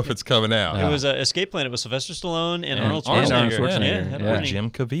don't know if it's coming out. It was Escape Plan. It was Sylvester Stallone and Arnold Arnold Schwarzenegger. Schwarzenegger, Yeah, yeah. had Yeah. Or Arnie.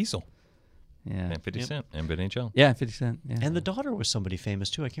 Jim Caviezel yeah, and 50 Cent and Benny Jones. yeah, 50 Cent. Yeah, And the daughter was somebody famous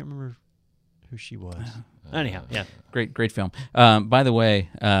too. I can't remember who she was. Anyhow, yeah. great film. By the way,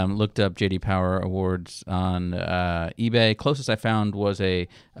 looked up JD Power Awards on eBay. Closest I found was a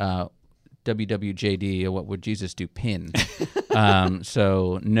WWJD, What Would Jesus Do pin.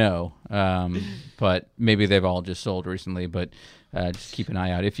 So no, but maybe they've all just sold recently. But just keep an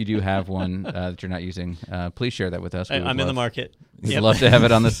eye out. If you do have one that you're not using, please share that with us. I'm in the market. We'd Yep. love to have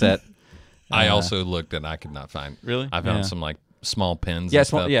it on the set. I also looked and I could not find. Really? I found Yeah. some like small pins. Yeah, and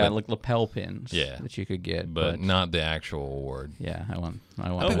small, stuff, yeah, but, like lapel pins. Yeah. that you could get, but not the actual award. yeah, I want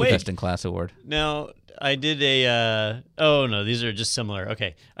Oh, the wait. best in class award. Now, I did a. Oh no, these are just similar.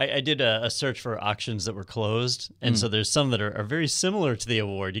 Okay, I did a search for auctions that were closed, and so there's some that are very similar to the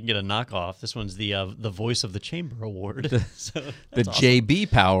award. You can get a knockoff. This one's the Voice of the Chamber award. So The that's awesome. JB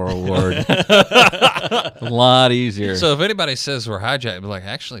Power Award. A lot easier. So if anybody says we're hijacked, be like,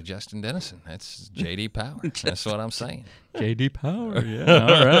 actually, Justin Dennison, that's JD Power. That's what I'm saying. JD Power, yeah.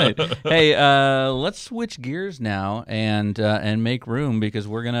 All right. Hey, let's switch gears now and make room because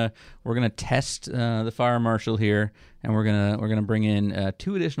we're gonna test the fire marshal here, and we're gonna bring in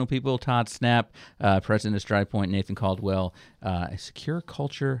 2 additional people: Todd Snap, president of Stride Point; Nathan Caldwell, a secure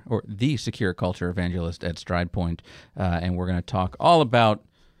culture or the secure culture evangelist at Stride Point, and we're gonna talk all about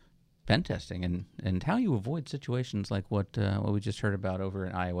pen testing and how you avoid situations like what we just heard about over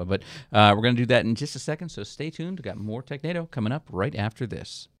in Iowa. But we're going to do that in just a second, so stay tuned. We've got more Technado coming up right after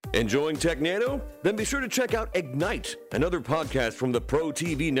this. Enjoying Technado? Then be sure to check out Ignite, another podcast from the Pro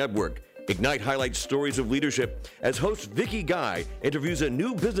TV network. Ignite highlights stories of leadership as host Vicky Guy interviews a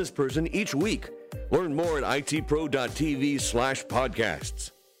new business person each week. Learn more at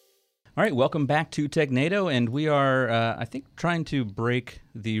itpro.tv/podcasts. All right, welcome back to Technado, and we are, I think, trying to break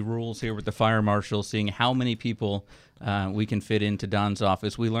the rules here with the fire marshal, seeing how many people we can fit into Don's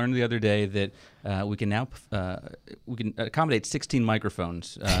office. We learned the other day that we can now accommodate 16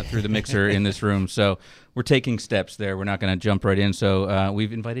 microphones through the mixer in this room, so we're taking steps there. We're not going to jump right in, so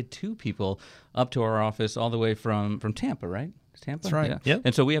we've invited 2 people up to our office all the way from Tampa, right? Tampa? That's right. Yeah. Yep.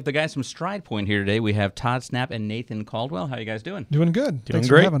 And so we have the guys from Stride Point here today. We have Todd Snap and Nathan Caldwell. How you guys doing? Doing good. Doing Thanks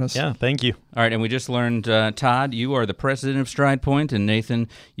great. for having us. Yeah, thank you. All right, and we just learned, Todd, you are the president of Stride Point, and Nathan,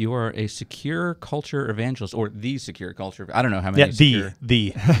 you are a secure culture evangelist, or the secure culture. I don't know how many. Yeah,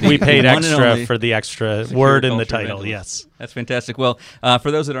 we paid One and extra only for the extra secure word in the culture title. evangelist. Yes. That's fantastic. Well, for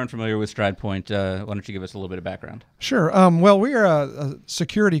those that aren't familiar with Stride Point, why don't you give us a little bit of background? Sure. Well, we are a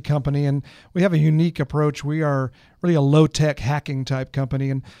security company, and we have a unique approach. We are really a low-tech hacking type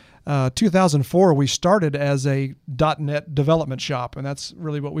company, and 2004, we started as a .NET development shop, and that's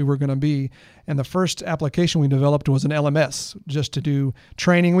really what we were going to be. And the first application we developed was an LMS, just to do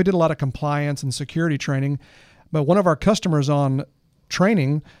training. We did a lot of compliance and security training, but one of our customers on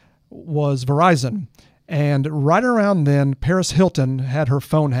training was Verizon. And right around then, Paris Hilton had her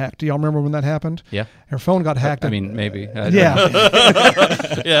phone hacked. Do y'all remember when that happened? Yeah. Her phone got hacked. I mean, maybe. Yeah.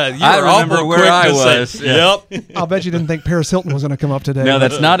 Yeah, you I were remember awful where quick I to say, was. Yeah. Yep. I'll bet you didn't think Paris Hilton was going to come up today. No,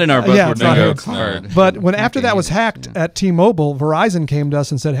 that's not in our Yeah, Buzzword it's not Bingo here. card. But when after that was hacked at T-Mobile, Verizon came to us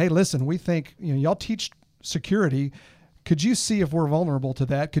and said, "Hey, listen, we think y'all teach security. Could you see if we're vulnerable to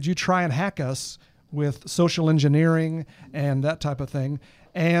that? Could you try and hack us with social engineering and that type of thing?"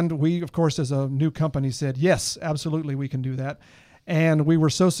 And we, of course, as a new company, said, "Yes, absolutely, we can do that." And we were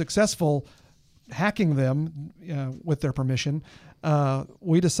so successful hacking them with their permission,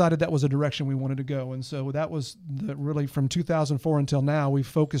 we decided that was a direction we wanted to go. And so that was really from 2004 until now, we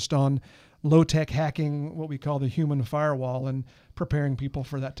focused on low-tech hacking, what we call the human firewall, and preparing people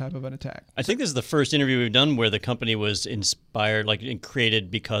for that type of an attack. I think this is the first interview we've done where the company was inspired, and created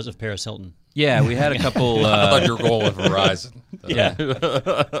because of Paris Hilton. Yeah, we had a couple. I thought your goal with Verizon. Yeah,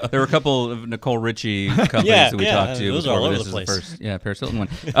 there were a couple of Nicole Richie companies that we talked to. Those before, are all but over this the is place. first, Paris Hilton one.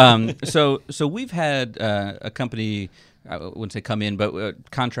 So we've had a company. I wouldn't say come in,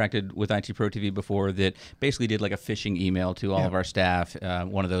 but contracted with IT Pro TV before that basically did like a phishing email to all of our staff.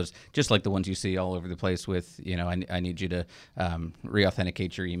 One of those, just like the ones you see all over the place with, I need you to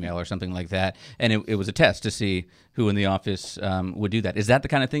re-authenticate your email or something like that. And it was a test to see who in the office would do that. Is that the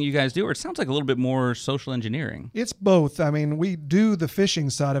kind of thing you guys do? Or it sounds like a little bit more social engineering. It's both. I mean, we do the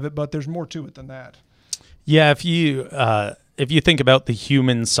phishing side of it, but there's more to it than that. Yeah, if you think about the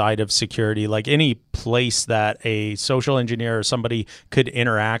human side of security, like any place that a social engineer or somebody could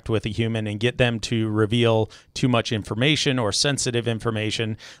interact with a human and get them to reveal too much information or sensitive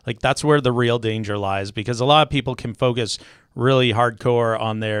information, like that's where the real danger lies, because a lot of people can focus really hardcore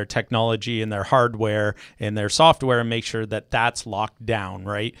on their technology and their hardware and their software and make sure that that's locked down,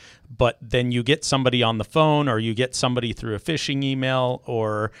 right? But then you get somebody on the phone, or you get somebody through a phishing email,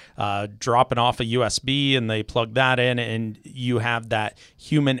 or dropping off a USB and they plug that in, and you have that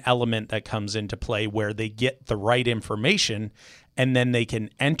human element that comes into play where they get the right information and then they can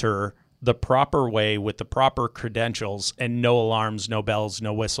enter the proper way with the proper credentials, and no alarms, no bells,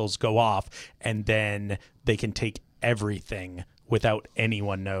 no whistles go off, and then they can take everything without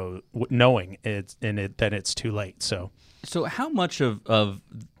anyone knowing it, and then it's too late. So how much of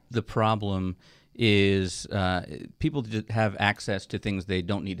the problem is people have access to things they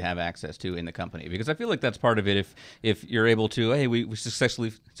don't need to have access to in the company? Because I feel like that's part of it. If you're able to, hey, we successfully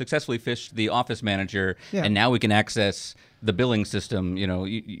fished the office manager, and now we can access the billing system,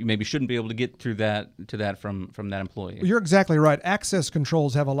 you maybe shouldn't be able to get through that from that employee. Well, you're exactly right. Access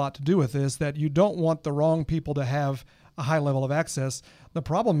controls have a lot to do with this, that you don't want the wrong people to have a high level of access. The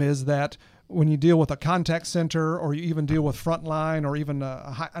problem is that when you deal with a contact center, or you even deal with Frontline, or even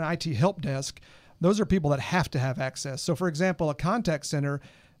an IT help desk, those are people that have to have access. So for example, a contact center,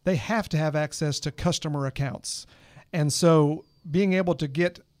 they have to have access to customer accounts. And so being able to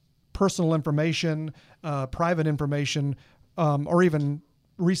get personal information, private information, or even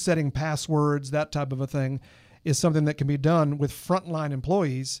resetting passwords, that type of a thing, is something that can be done with frontline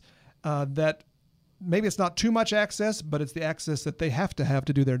employees that maybe it's not too much access, but it's the access that they have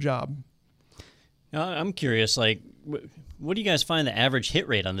to do their job. I'm curious, like, what do you guys find the average hit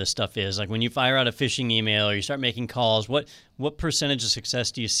rate on this stuff is? Like, when you fire out a phishing email or you start making calls, what percentage of success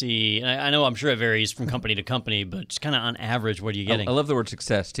do you see? And I know I'm sure it varies from company to company, but just kind of on average, what are you getting? I love the word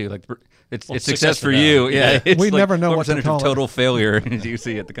success too. Like it's Well, success for for them. you. Yeah, it's We like, never know what to percentage call of it. total failure do you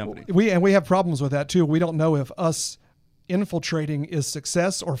see at the company. We have problems with that too. We don't know if us infiltrating is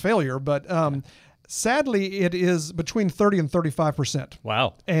success or failure, but sadly, it is between 30 and 35%.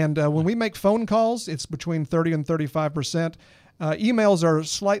 Wow. And when we make phone calls, it's between 30 and 35%. Emails are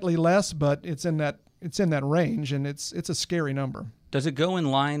slightly less, but it's in that range, and it's a scary number. Does it go in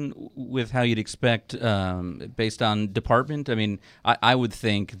line with how you'd expect based on department? I mean, I would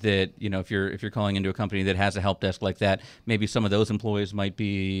think that, you know, if you're calling into a company that has a help desk like that, maybe some of those employees might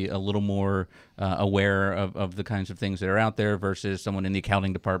be a little more aware of the kinds of things that are out there versus someone in the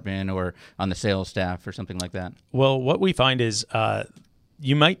accounting department or on the sales staff or something like that. Well, what we find is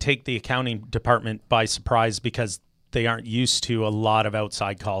you might take the accounting department by surprise because they aren't used to a lot of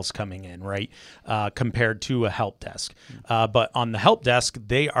outside calls coming in, right? Compared to a help desk. But on the help desk,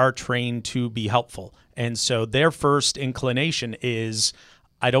 they are trained to be helpful. And so their first inclination is,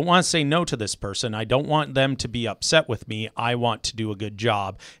 I don't want to say no to this person. I don't want them to be upset with me. I want to do a good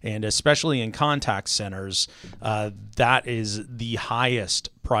job. And especially in contact centers, that is the highest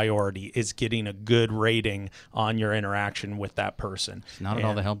priority, is getting a good rating on your interaction with that person. Not at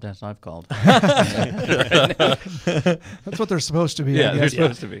all the help desks I've called. That's what they're supposed to be. Yeah, I they're guess.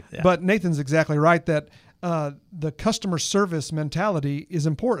 supposed to be. Yeah. But Nathan's exactly right that the customer service mentality is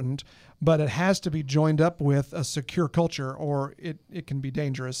important, but it has to be joined up with a secure culture, or it can be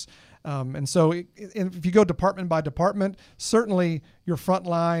dangerous. And so if you go department by department, certainly your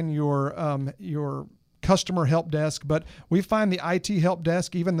frontline, your customer help desk, but we find the IT help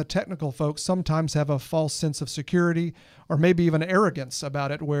desk, even the technical folks, sometimes have a false sense of security or maybe even arrogance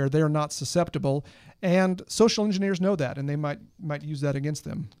about it, where they're not susceptible. And social engineers know that, and they might use that against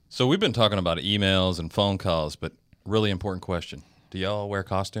them. So we've been talking about emails and phone calls, but really important question. Do y'all wear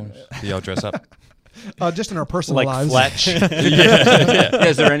costumes? Do y'all dress up? Just in our personal Like lives. Fletch. Yeah,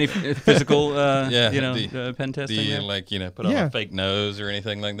 is there any physical, pen testing? Do you there? put on Yeah. a fake nose or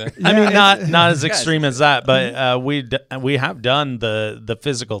anything like that? I mean, not as extreme as that, but we have done the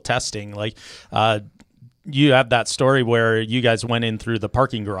physical testing. Like, you have that story where you guys went in through the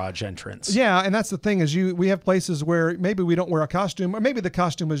parking garage entrance. Yeah, and that's the thing is we have places where maybe we don't wear a costume, or maybe the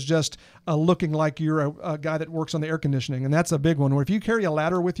costume is just looking like you're a guy that works on the air conditioning, and that's a big one. Where if you carry a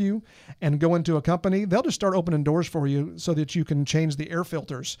ladder with you and go into a company, they'll just start opening doors for you so that you can change the air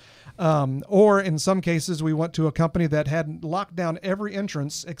filters. Or in some cases, we went to a company that had locked down every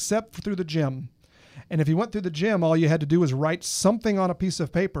entrance except through the gym. And if you went through the gym, all you had to do was write something on a piece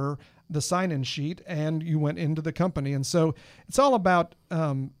of paper, the sign-in sheet, and you went into the company. And so it's all about,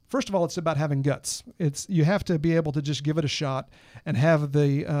 first of all, it's about having guts. You have to be able to just give it a shot and have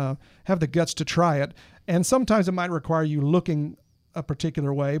the guts to try it. And sometimes it might require you looking a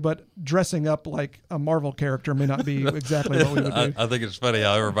particular way, but dressing up like a Marvel character may not be exactly what we would do. I think it's funny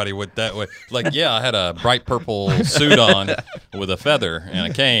how everybody went that way. Like, yeah, I had a bright purple suit on with a feather and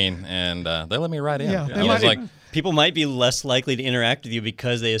a cane, and they let me right in. Yeah, I was like, People might be less likely to interact with you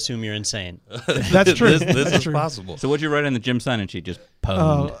because they assume you're insane. That's true. This That's is true. possible. So what'd you write on the gym sign-in sheet? Just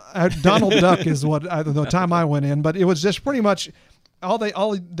pwned. Donald Duck is what the time I went in, but it was just pretty much all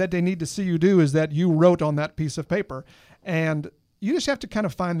that they need to see you do is that you wrote on that piece of paper, and you just have to kind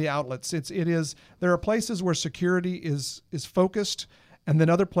of find the outlets. There are places where security is focused, and then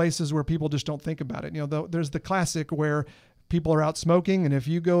other places where people just don't think about it. There's the classic where people are out smoking, and if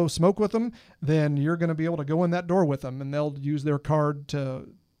you go smoke with them, then you're going to be able to go in that door with them, and they'll use their card to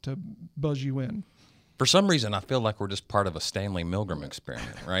buzz you in. For some reason, I feel like we're just part of a Stanley Milgram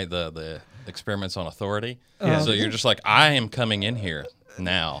experiment, right? The experiments on authority. So you're just like, I am coming in here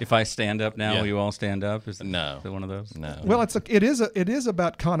now. If I stand up now, Yeah. will you all stand up? Is No. it one of those? No. Well, it is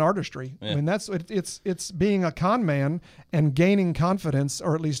about con artistry. Yeah. I mean, it's being a con man and gaining confidence,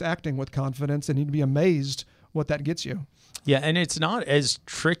 or at least acting with confidence, and you'd be amazed what that gets you. Yeah, and it's not as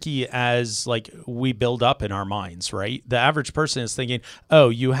tricky as like we build up in our minds, right? The average person is thinking, oh,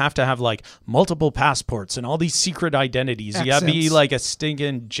 you have to have like multiple passports and all these secret identities. You got to be Accents. like a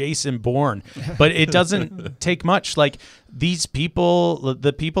stinking Jason Bourne. But it doesn't take much. Like these people,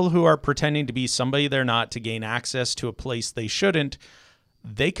 the people who are pretending to be somebody they're not to gain access to a place they shouldn't,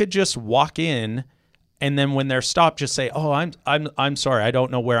 they could just walk in And then when they're stopped, just say, "Oh, I'm sorry, I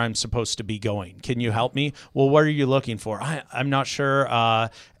don't know where I'm supposed to be going. Can you help me?" "Well, what are you looking for?" I'm not sure.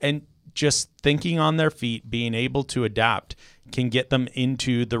 And just thinking on their feet, being able to adapt can get them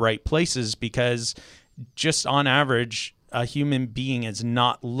into the right places, because just on average, a human being is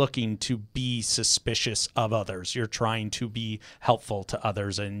not looking to be suspicious of others. You're trying to be helpful to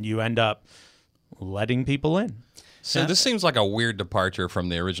others, and you end up letting people in. So this seems like a weird departure from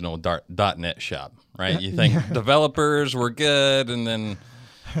the original .NET shop, right? You think developers were good, and then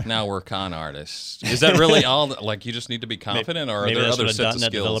now we're con artists. Is that really all? Like, you just need to be confident, or are Maybe there that's other what a sets of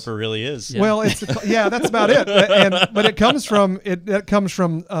 .NET skills? developer really is. Well, that's about it. But it comes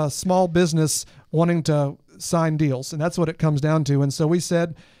from small business wanting to sign deals, and that's what it comes down to. And so we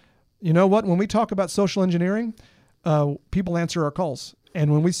said, you know what? When we talk about social engineering, people answer our calls.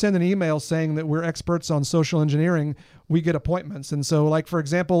 And when we send an email saying that we're experts on social engineering, we get appointments. And so, like, for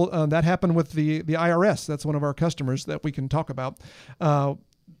example, that happened with the IRS. That's one of our customers that we can talk about. The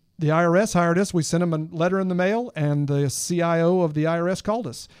IRS hired us. We sent them a letter in the mail, and the CIO of the IRS called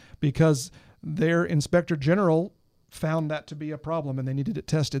us because their inspector general found that to be a problem and they needed it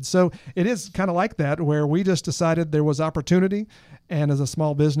tested. So it is kind of like that, where we just decided there was opportunity, and as a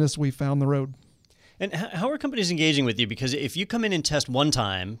small business, we found the road. And how are companies engaging with you? Because if you come in and test one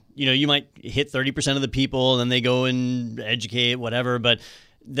time, you might hit 30% of the people, and then they go and educate, whatever, but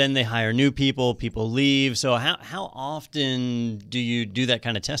then they hire new people leave. So how often do you do that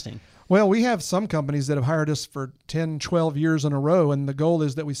kind of testing? Well, we have some companies that have hired us for 10, 12 years in a row, and the goal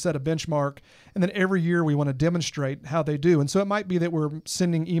is that we set a benchmark, and then every year we want to demonstrate how they do. And so it might be that we're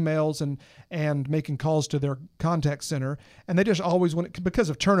sending emails and making calls to their contact center, and they just always want, because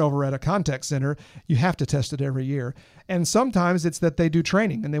of turnover at a contact center, you have to test it every year. And sometimes it's that they do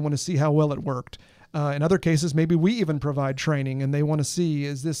training, and they want to see how well it worked. In other cases, maybe we even provide training, and they want to see,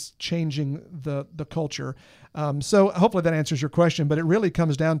 is this changing the culture? So hopefully that answers your question, but it really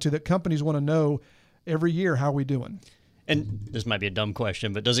comes down to that companies want to know every year, how are we doing? And this might be a dumb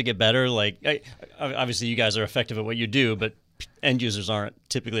question, but does it get better? Like, obviously you guys are effective at what you do, but end users aren't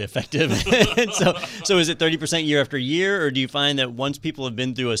typically effective. And so is it 30% year after year, or do you find that once people have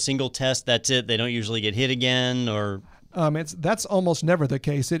been through a single test, that's it? They don't usually get hit again, or... That's almost never the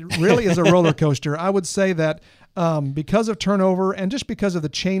case. It really is a roller coaster. I would say that because of turnover and just because of the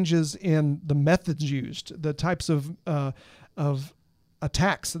changes in the methods used, the types of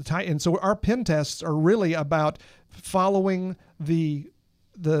attacks, and so our pen tests are really about following the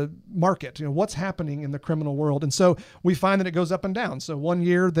market, what's happening in the criminal world. And so we find that it goes up and down. So one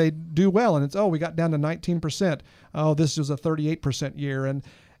year they do well, and it's, we got down to 19%. Oh, this was a 38% year. And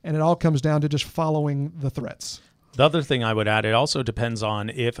it all comes down to just following the threats. The other thing I would add, it also depends on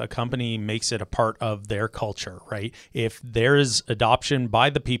if a company makes it a part of their culture, right? If there is adoption by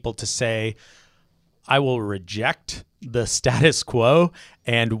the people to say, I will reject the status quo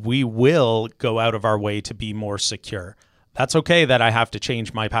and we will go out of our way to be more secure. That's okay that I have to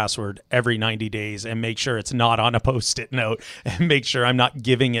change my password every 90 days and make sure it's not on a Post-it note and make sure I'm not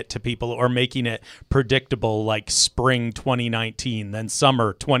giving it to people or making it predictable like spring 2019, then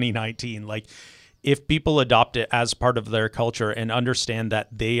summer 2019. Like, if people adopt it as part of their culture and understand that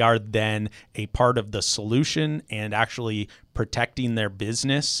they are then a part of the solution and actually protecting their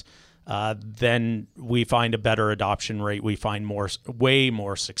business, then we find a better adoption rate. We find way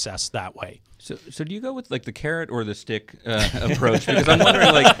more success that way. So do you go with like the carrot or the stick approach? Because I'm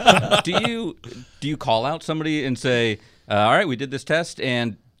wondering, like, do you call out somebody and say, all right, we did this test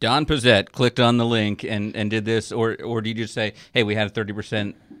and Don Pizzette clicked on the link and did this, or do you just say, hey, we had a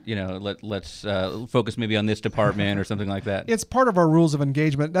 30%, let's focus maybe on this department or something like that? It's part of our rules of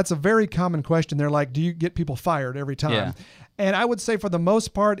engagement. That's a very common question. They're like, do you get people fired every time? Yeah. And I would say for the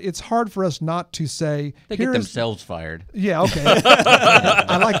most part, it's hard for us not to say, they get themselves fired. Yeah, okay.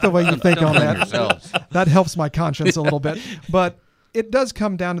 I like the way you think on that. Yourselves. That helps my conscience a little bit. But it does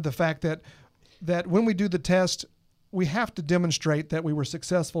come down to the fact that when we do the test, we have to demonstrate that we were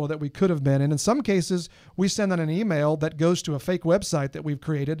successful or that we could have been. And in some cases, we send out an email that goes to a fake website that we've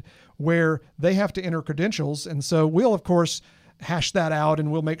created where they have to enter credentials. And so we'll, of course, hash that out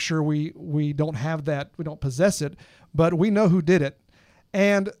and we'll make sure we don't have that, we don't possess it, but we know who did it.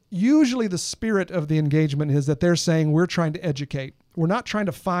 And usually the spirit of the engagement is that they're saying we're trying to educate. We're not trying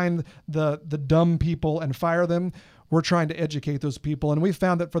to find the dumb people and fire them. We're trying to educate those people. And we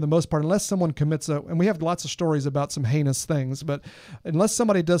found that for the most part, unless someone commits and we have lots of stories about some heinous things, but unless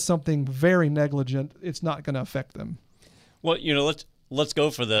somebody does something very negligent, it's not going to affect them. Well, let's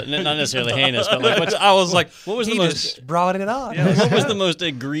go for the, not necessarily heinous, but like, what was the most, brought it on. What was the most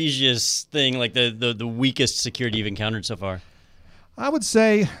egregious thing, like the weakest security you've encountered so far? I would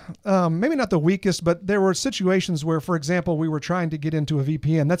say maybe not the weakest, but there were situations where, for example, we were trying to get into a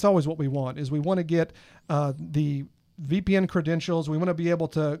VPN. That's always what we want, is we want to get the VPN credentials. We want to be able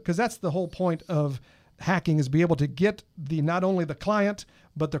to, because that's the whole point of hacking, is be able to get not only the client,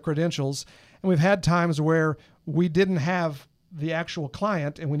 but the credentials. And we've had times where we didn't have the actual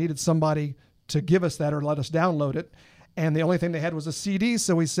client and we needed somebody to give us that or let us download it. And the only thing they had was a CD.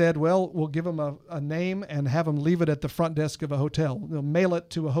 So we said, well, we'll give them a name and have them leave it at the front desk of a hotel. They'll mail it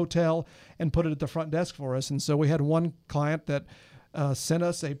to a hotel and put it at the front desk for us. And so we had one client that sent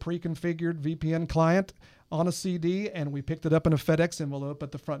us a pre-configured VPN client on a CD, and we picked it up in a FedEx envelope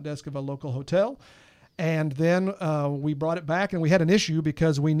at the front desk of a local hotel. And then we brought it back, and we had an issue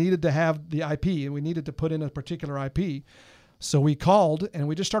because we needed to have the IP, and we needed to put in a particular IP. So we called, and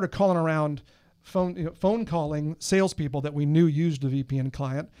we just started calling around, phone calling salespeople that we knew used the VPN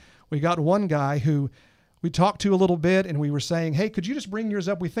client. We got one guy who we talked to a little bit, and we were saying, hey, could you just bring yours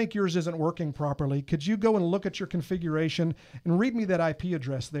up? We think yours isn't working properly. Could you go and look at your configuration and read me that IP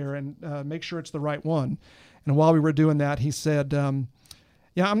address there and make sure it's the right one? And while we were doing that, he said,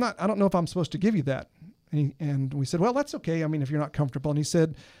 yeah, I don't know if I'm supposed to give you that. And we said, well, that's okay. I mean, if you're not comfortable. And he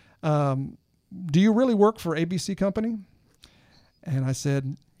said, do you really work for ABC Company? And I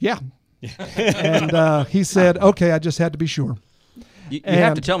said, yeah. And he said, okay, I just had to be sure. You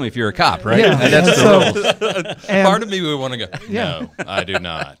have to tell me if you're a cop, right? Yeah. That's the rule. Part of me would want to go, Yeah. no, I do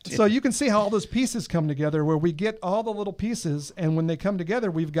not. So you can see how all those pieces come together, where we get all the little pieces, and when they come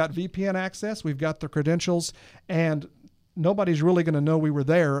together, we've got VPN access, we've got the credentials, and nobody's really going to know we were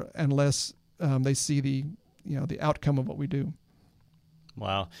there unless they see the outcome of what we do.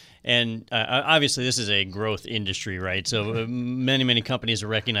 Wow. And obviously this is a growth industry, right? So many companies are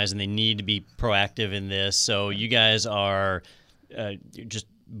recognizing they need to be proactive in this. So you guys are just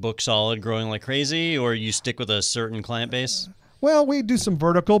book solid, growing like crazy, or you stick with a certain client base? Well, we do some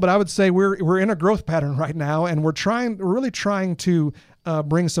vertical, but I would say we're in a growth pattern right now, and we're really trying to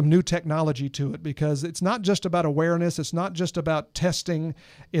bring some new technology to it, because it's not just about awareness, it's not just about testing,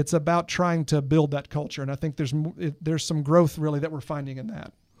 it's about trying to build that culture. And I think there's some growth really that we're finding in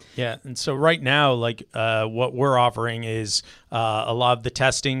that. Yeah, and so right now, like what we're offering is a lot of the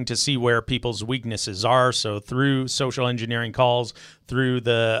testing to see where people's weaknesses are. So through social engineering calls, through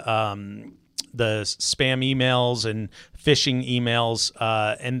the spam emails and phishing emails,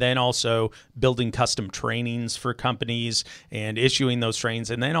 and then also building custom trainings for companies and issuing those trainings,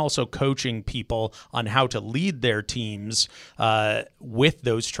 and then also coaching people on how to lead their teams with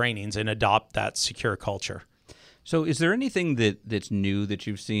those trainings and adopt that secure culture. So is there anything that's new that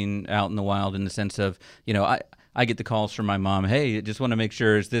you've seen out in the wild, in the sense of, I get the calls from my mom, hey, I just want to make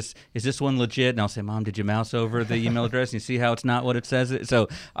sure, is this one legit? And I'll say, Mom, did you mouse over the email address and you see how it's not what it says? So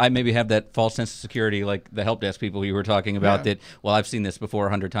I maybe have that false sense of security, like the help desk people you were talking about, that, well, I've seen this before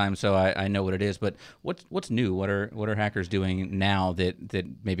 100 times, so I know what it is. But what's new? What are hackers doing now that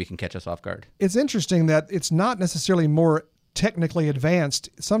maybe can catch us off guard? It's interesting that it's not necessarily more technically advanced.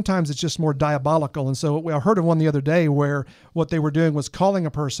 Sometimes it's just more diabolical. And so I heard of one the other day where what they were doing was calling a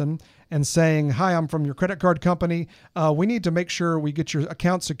person and saying, hi, I'm from your credit card company. We need to make sure we get your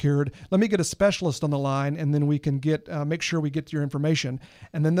account secured. Let me get a specialist on the line, and then we can make sure we get your information.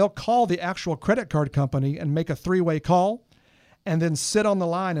 And then they'll call the actual credit card company and make a 3-way call, and then sit on the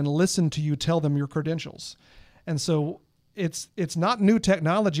line and listen to you tell them your credentials. And so it's not new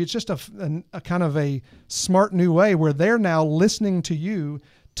technology. It's just a kind of a smart new way where they're now listening to you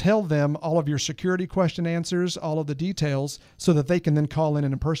tell them all of your security question answers, all of the details, so that they can then call in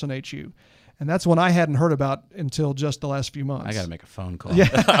and impersonate you. And that's one I hadn't heard about until just the last few months. I got to make a phone call. Yeah.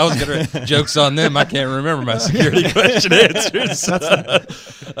 I was going to jokes on them. I can't remember my security question answers.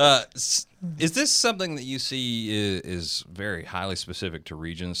 Is this something that you see is very highly specific to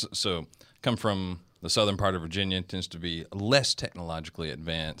regions? So come from the southern part of Virginia, tends to be less technologically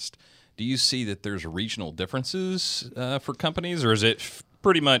advanced. Do you see that there's regional differences for companies, or is it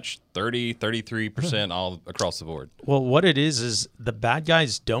pretty much 33% all across the board? Well, what it is the bad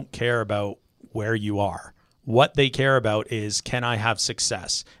guys don't care about where you are. What they care about is, can I have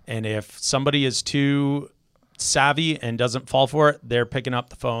success? And if somebody is too savvy and doesn't fall for it, they're picking up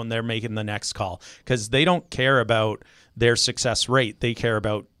the phone, they're making the next call, because they don't care about their success rate. They care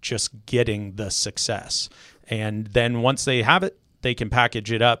about just getting the success. And then once they have it, they can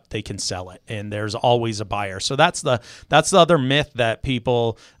package it up, they can sell it, and there's always a buyer. So that's the other myth that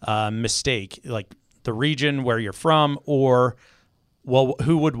people mistake, like the region where you're from, or, well,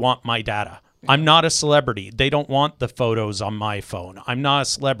 who would want my data? I'm not a celebrity. They don't want the photos on my phone. I'm not a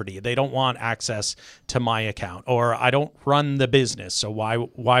celebrity. They don't want access to my account, or I don't run the business. So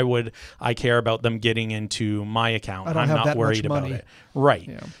why would I care about them getting into my account? I don't I'm have not that worried much about money. it. Right.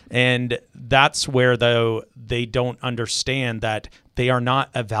 Yeah. And that's where, though, they don't understand that they are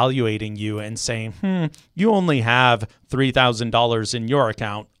not evaluating you and saying, you only have $3,000 in your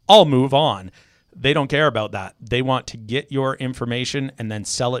account. I'll move on. They don't care about that. They want to get your information and then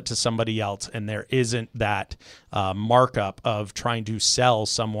sell it to somebody else. And there isn't that markup of trying to sell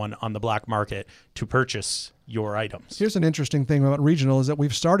someone on the black market to purchase your items. Here's an interesting thing about Regional is that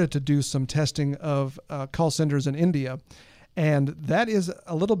we've started to do some testing of call centers in India. And that is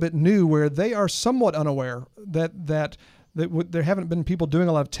a little bit new, where they are somewhat unaware that there haven't been people doing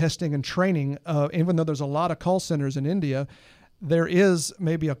a lot of testing and training. Even though there's a lot of call centers in India, there is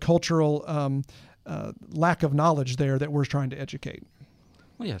maybe a cultural lack of knowledge there that we're trying to educate.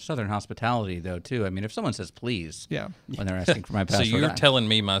 Well, yeah, Southern hospitality, though, too. I mean, if someone says please when they're asking for my So password. you're telling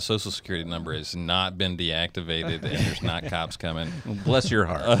me my Social Security number has not been deactivated and there's not cops coming? Well, bless your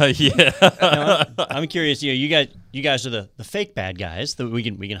heart. Yeah. Now, I'm curious. You guys are the fake bad guys. That we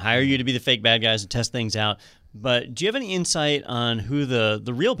can hire you to be the fake bad guys and test things out. But do you have any insight on who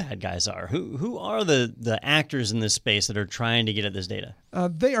the real bad guys are? Who are the actors in this space that are trying to get at this data?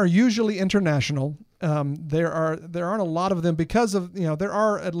 They are usually international. There aren't a lot of them because of there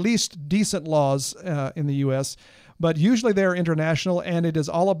are at least decent laws in the U.S., but usually they are international, and it is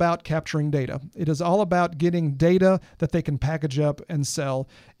all about capturing data. It is all about getting data that they can package up and sell.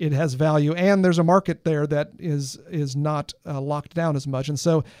 It has value, and there's a market there that is not locked down as much, and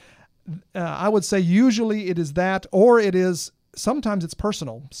so. I would say usually it is that, or it is sometimes it's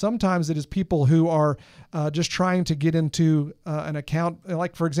personal. Sometimes it is people who are just trying to get into an account.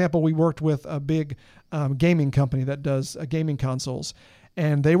 Like, for example, we worked with a big gaming company that does gaming consoles,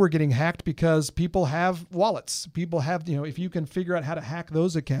 and they were getting hacked because people have wallets. People have, if you can figure out how to hack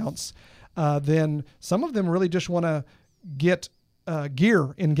those accounts, then some of them really just want to get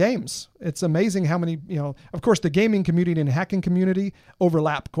gear in games. It's amazing how many, of course, the gaming community and hacking community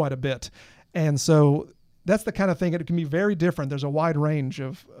overlap quite a bit. And so that's the kind of thing, it can be very different. There's a wide range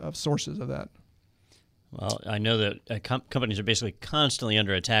of sources of that. Well, I know that companies are basically constantly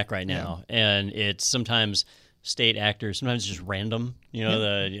under attack right now, and it's sometimes state actors, sometimes it's just random,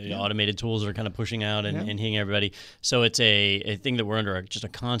 the automated tools are kind of pushing out and hitting everybody. So it's a thing that we're under just a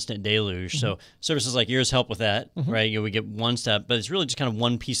constant deluge. So services like yours help with that, right? We get one step, but it's really just kind of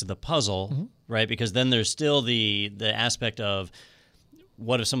one piece of the puzzle, right? Because then there's still the aspect of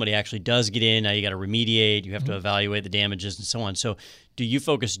what if somebody actually does get in? Now you got to remediate, you have to evaluate the damages and so on. So do you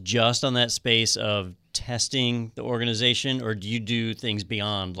focus just on that space of testing the organization, or do you do things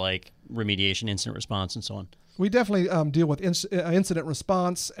beyond like remediation, incident response, and so on? We definitely deal with incident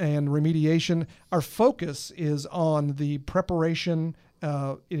response and remediation. Our focus is on the preparation.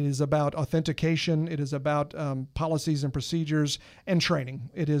 It is about authentication. It is about policies and procedures and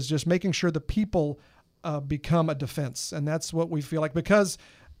training. It is just making sure the people become a defense. And that's what we feel like, because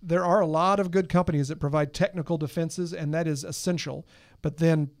there are a lot of good companies that provide technical defenses, and that is essential. But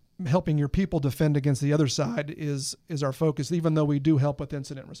then helping your people defend against the other side is our focus, even though we do help with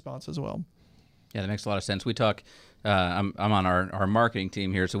incident response as well. Yeah, that makes a lot of sense. We talk, I'm on our marketing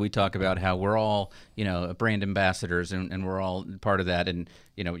team here, so we talk about how we're all, brand ambassadors, and we're all part of that. And,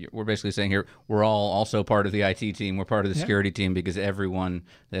 we're basically saying here, we're all also part of the IT team. We're part of the security team, because everyone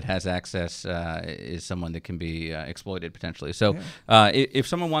that has access is someone that can be exploited potentially. So if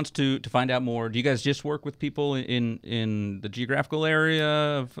someone wants to find out more, do you guys just work with people in the geographical area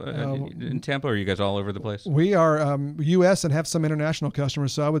of in Tampa, or are you guys all over the place? We are U.S. and have some international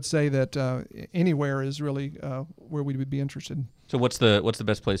customers, so I would say that anywhere is really where we would be interested. So what's the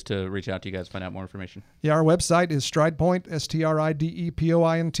best place to reach out to you guys, find out more information? Yeah, our website is StridePoint,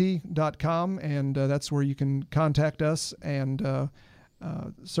 StridePoint.com, and that's where you can contact us. And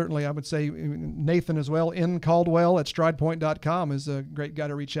certainly I would say Nathan as well, in Caldwell at StridePoint.com is a great guy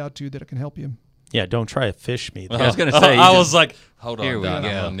to reach out to that can help you. Yeah, don't try to fish me. I was going to say. I was like, hold on, Here we Don, go.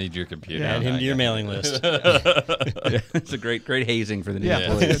 I'm going to need your computer. Add him to your mailing list. It's a great hazing for the new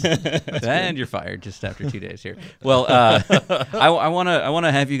employees. And you're fired just after 2 days here. Well, I want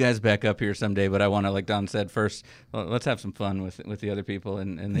to have you guys back up here someday, but I want to, like Don said, first, let's have some fun with the other people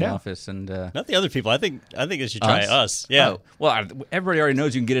in the office. And Not the other people. I think they should try us. Yeah. Oh, well, everybody already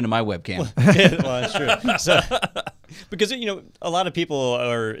knows you can get into my webcam. Well, that's true. So, because a lot of people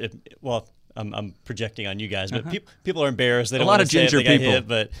are I'm projecting on you guys, but people are embarrassed. They don't lot want of to say if ginger they got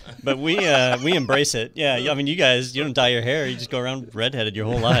people. hit, but we embrace it. Yeah, I mean, you guys, you don't dye your hair; you just go around redheaded your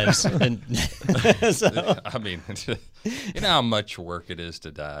whole lives. And so, I mean, you know how much work it is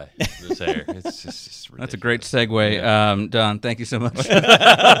to dye this hair. It's just ridiculous. That's a great segue. Don, thank you so much.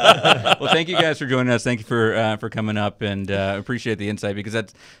 Well, thank you guys for joining us. Thank you for coming up, and appreciate the insight, because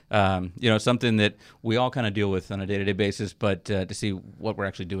that's something that we all kind of deal with on a day-to-day basis, but to see what we're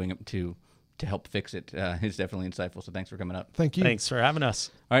actually doing to help fix it is definitely insightful. So thanks for coming up. Thank you. Thanks for having us.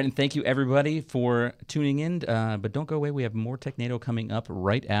 All right, and thank you everybody for tuning in. But don't go away. We have more Technado coming up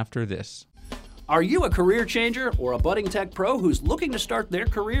right after this. Are you a career changer or a budding tech pro who's looking to start their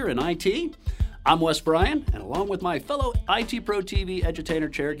career in IT? I'm Wes Bryan, and along with my fellow IT Pro TV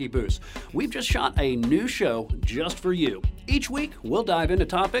edutainer Cherokee Boos, we've just shot a new show just for you. Each week, we'll dive into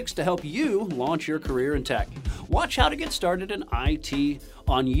topics to help you launch your career in tech. Watch how to get started in IT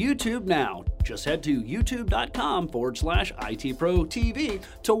on YouTube now. Just head to youtube.com/ITProTV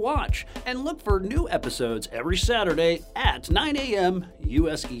to watch, and look for new episodes every Saturday at 9 a.m.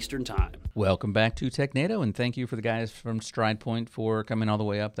 U.S. Eastern Time. Welcome back to Technado, and thank you for the guys from Stride Point for coming all the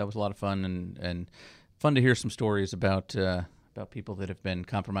way up. That was a lot of fun, and fun to hear some stories about people that have been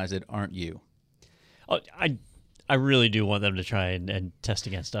compromised that aren't you. oh, I really do want them to try and test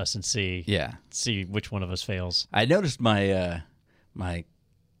against us and see which one of us fails. I noticed my my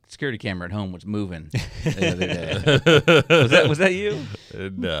security camera at home was moving the other day. Was that you?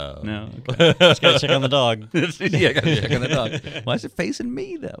 No. No. Okay. Just gotta check on the dog. Yeah, I gotta check on the dog. Why is it facing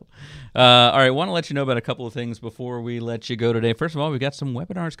me though? All right, want to let you know about a couple of things before we let you go today. First of all, we've got some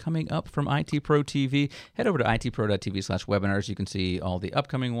webinars coming up from IT Pro TV. Head over to itpro.tv/webinars. You can see all the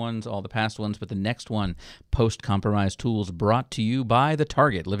upcoming ones, all the past ones, but the next one, Post-Compromise Tools, brought to you by The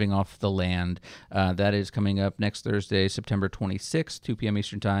Target, Living Off the Land. That is coming up next Thursday, September 26th, 2 p.m.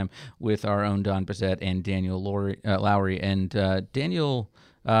 Eastern Time, with our own Don Bazette and Daniel Lowry. And Daniel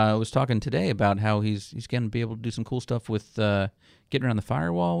was talking today about how he's going to be able to do some cool stuff with getting around the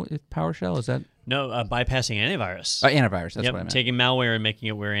firewall with PowerShell. Is that No, bypassing antivirus. antivirus? That's what I meant. Taking malware and making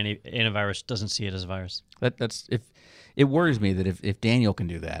it where antivirus doesn't see it as a virus. That's if it worries me that if Daniel can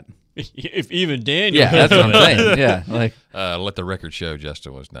do that. If even Daniel. Yeah, that's what I'm saying. Yeah, like Let the record show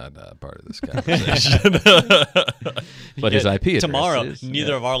Justin was not part of this conversation. but his IP address tomorrow, is,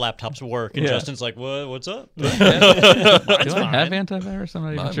 neither of our laptops work, and Yeah. Justin's like, "What's up?" Do I have antivirus? I'm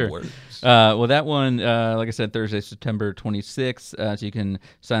not even Mine sure. works. Well, that one, like I said, Thursday, September 26th. So you can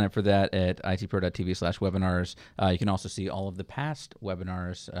sign up for that at itpro.tv/webinars. You can also see all of the past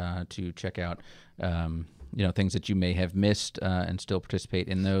webinars to check out. Things that you may have missed and still participate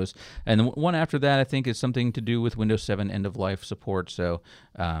in those. And the one after that, I think, is something to do with Windows 7 end-of-life support. So,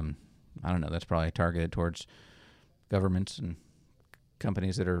 I don't know, that's probably targeted towards governments and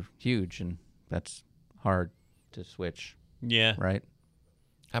companies that are huge, and that's hard to switch, Yeah. right?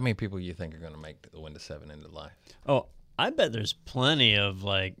 How many people you think are going to make the Windows 7 into life? Oh, I bet there's plenty of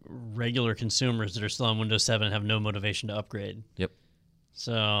like regular consumers that are still on Windows 7 and have no motivation to upgrade. Yep.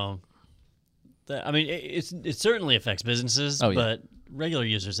 So, it certainly affects businesses, Oh, yeah. but regular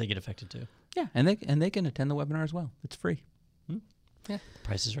users, they get affected too. Yeah, and they can attend the webinar as well. It's free.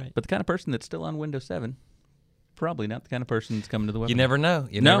 Price is right. But the kind of person that's still on Windows 7, probably not the kind of person that's coming to the webinar. You never know.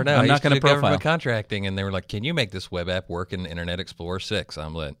 You No, never know. I'm I not used to gonna do government profile. contracting, and they were like, "Can you make this web app work in Internet Explorer 6?"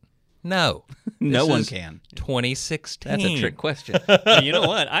 I'm like, "No, No This one is can. 2016. That's a trick question. Hey, you know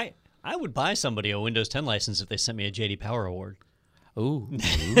what? I would buy somebody a Windows 10 license if they sent me a JD Power Award. Ooh,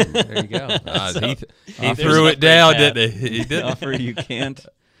 there you go. He there's threw an it down, upgrade didn't he? He did. Offer you can't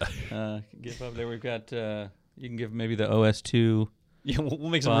give up. There we've got. You can give maybe the OS2. Yeah, we'll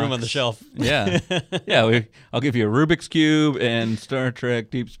make some room on the Box. shelf. Yeah, yeah. I'll give you a Rubik's Cube and Star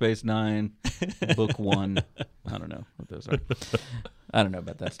Trek Deep Space Nine, Book 1. I don't know what those are. I don't know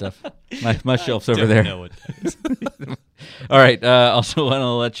about that stuff. My shelf's over there. Know what that is. All right. Also want to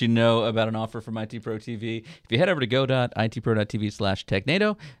let you know about an offer from IT Pro TV. If you head over to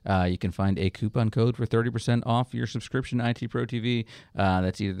go.itpro.tv/Technado, you can find a coupon code for 30% off your subscription to IT Pro TV.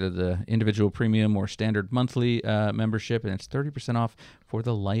 That's either the individual premium or standard monthly membership, and it's 30% off for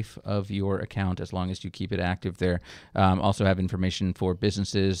the life of your account as long as you keep it active there. Also have information for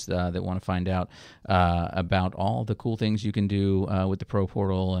businesses that want to find out about all the cool things you can do with the Pro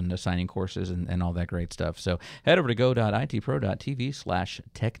Portal and assigning courses and all that great stuff. So head over to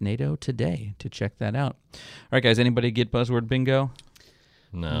go.itpro.tv/Technado today to check that out. All right, guys, anybody get buzzword bingo?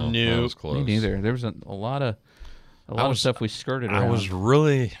 No, that Nope. was close. Me neither. There was a lot of stuff we skirted around. I was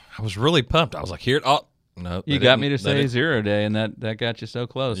really pumped. I was like, here. Oh no, You got me to say 0 day, and that got you so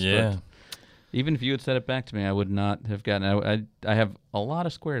close. Yeah. Even if you had said it back to me, I would not have gotten. I have a lot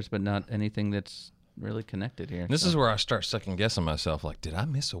of squares, but not anything that's really connected here. This is where I start second guessing myself. Like, did I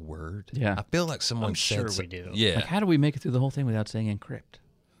miss a word? Yeah. I feel like someone I'm said sure we something. do. Yeah. Like, how do we make it through the whole thing without saying encrypt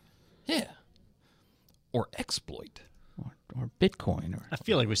Yeah. Or exploit. or Bitcoin? Or I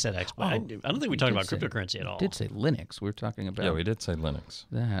feel like we said exploit. I don't think we talked about cryptocurrency at all. Did say Linux. We were talking about. Yeah, we did say Linux.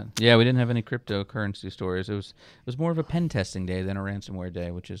 that. Yeah, we didn't have any cryptocurrency stories. It was more of a pen testing day than a ransomware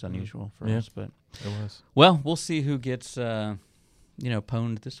day, which is unusual for us. But It was. well, we'll see who gets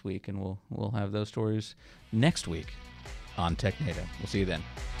pwned this week, and we'll have those stories next week on TechNado. We'll see you then.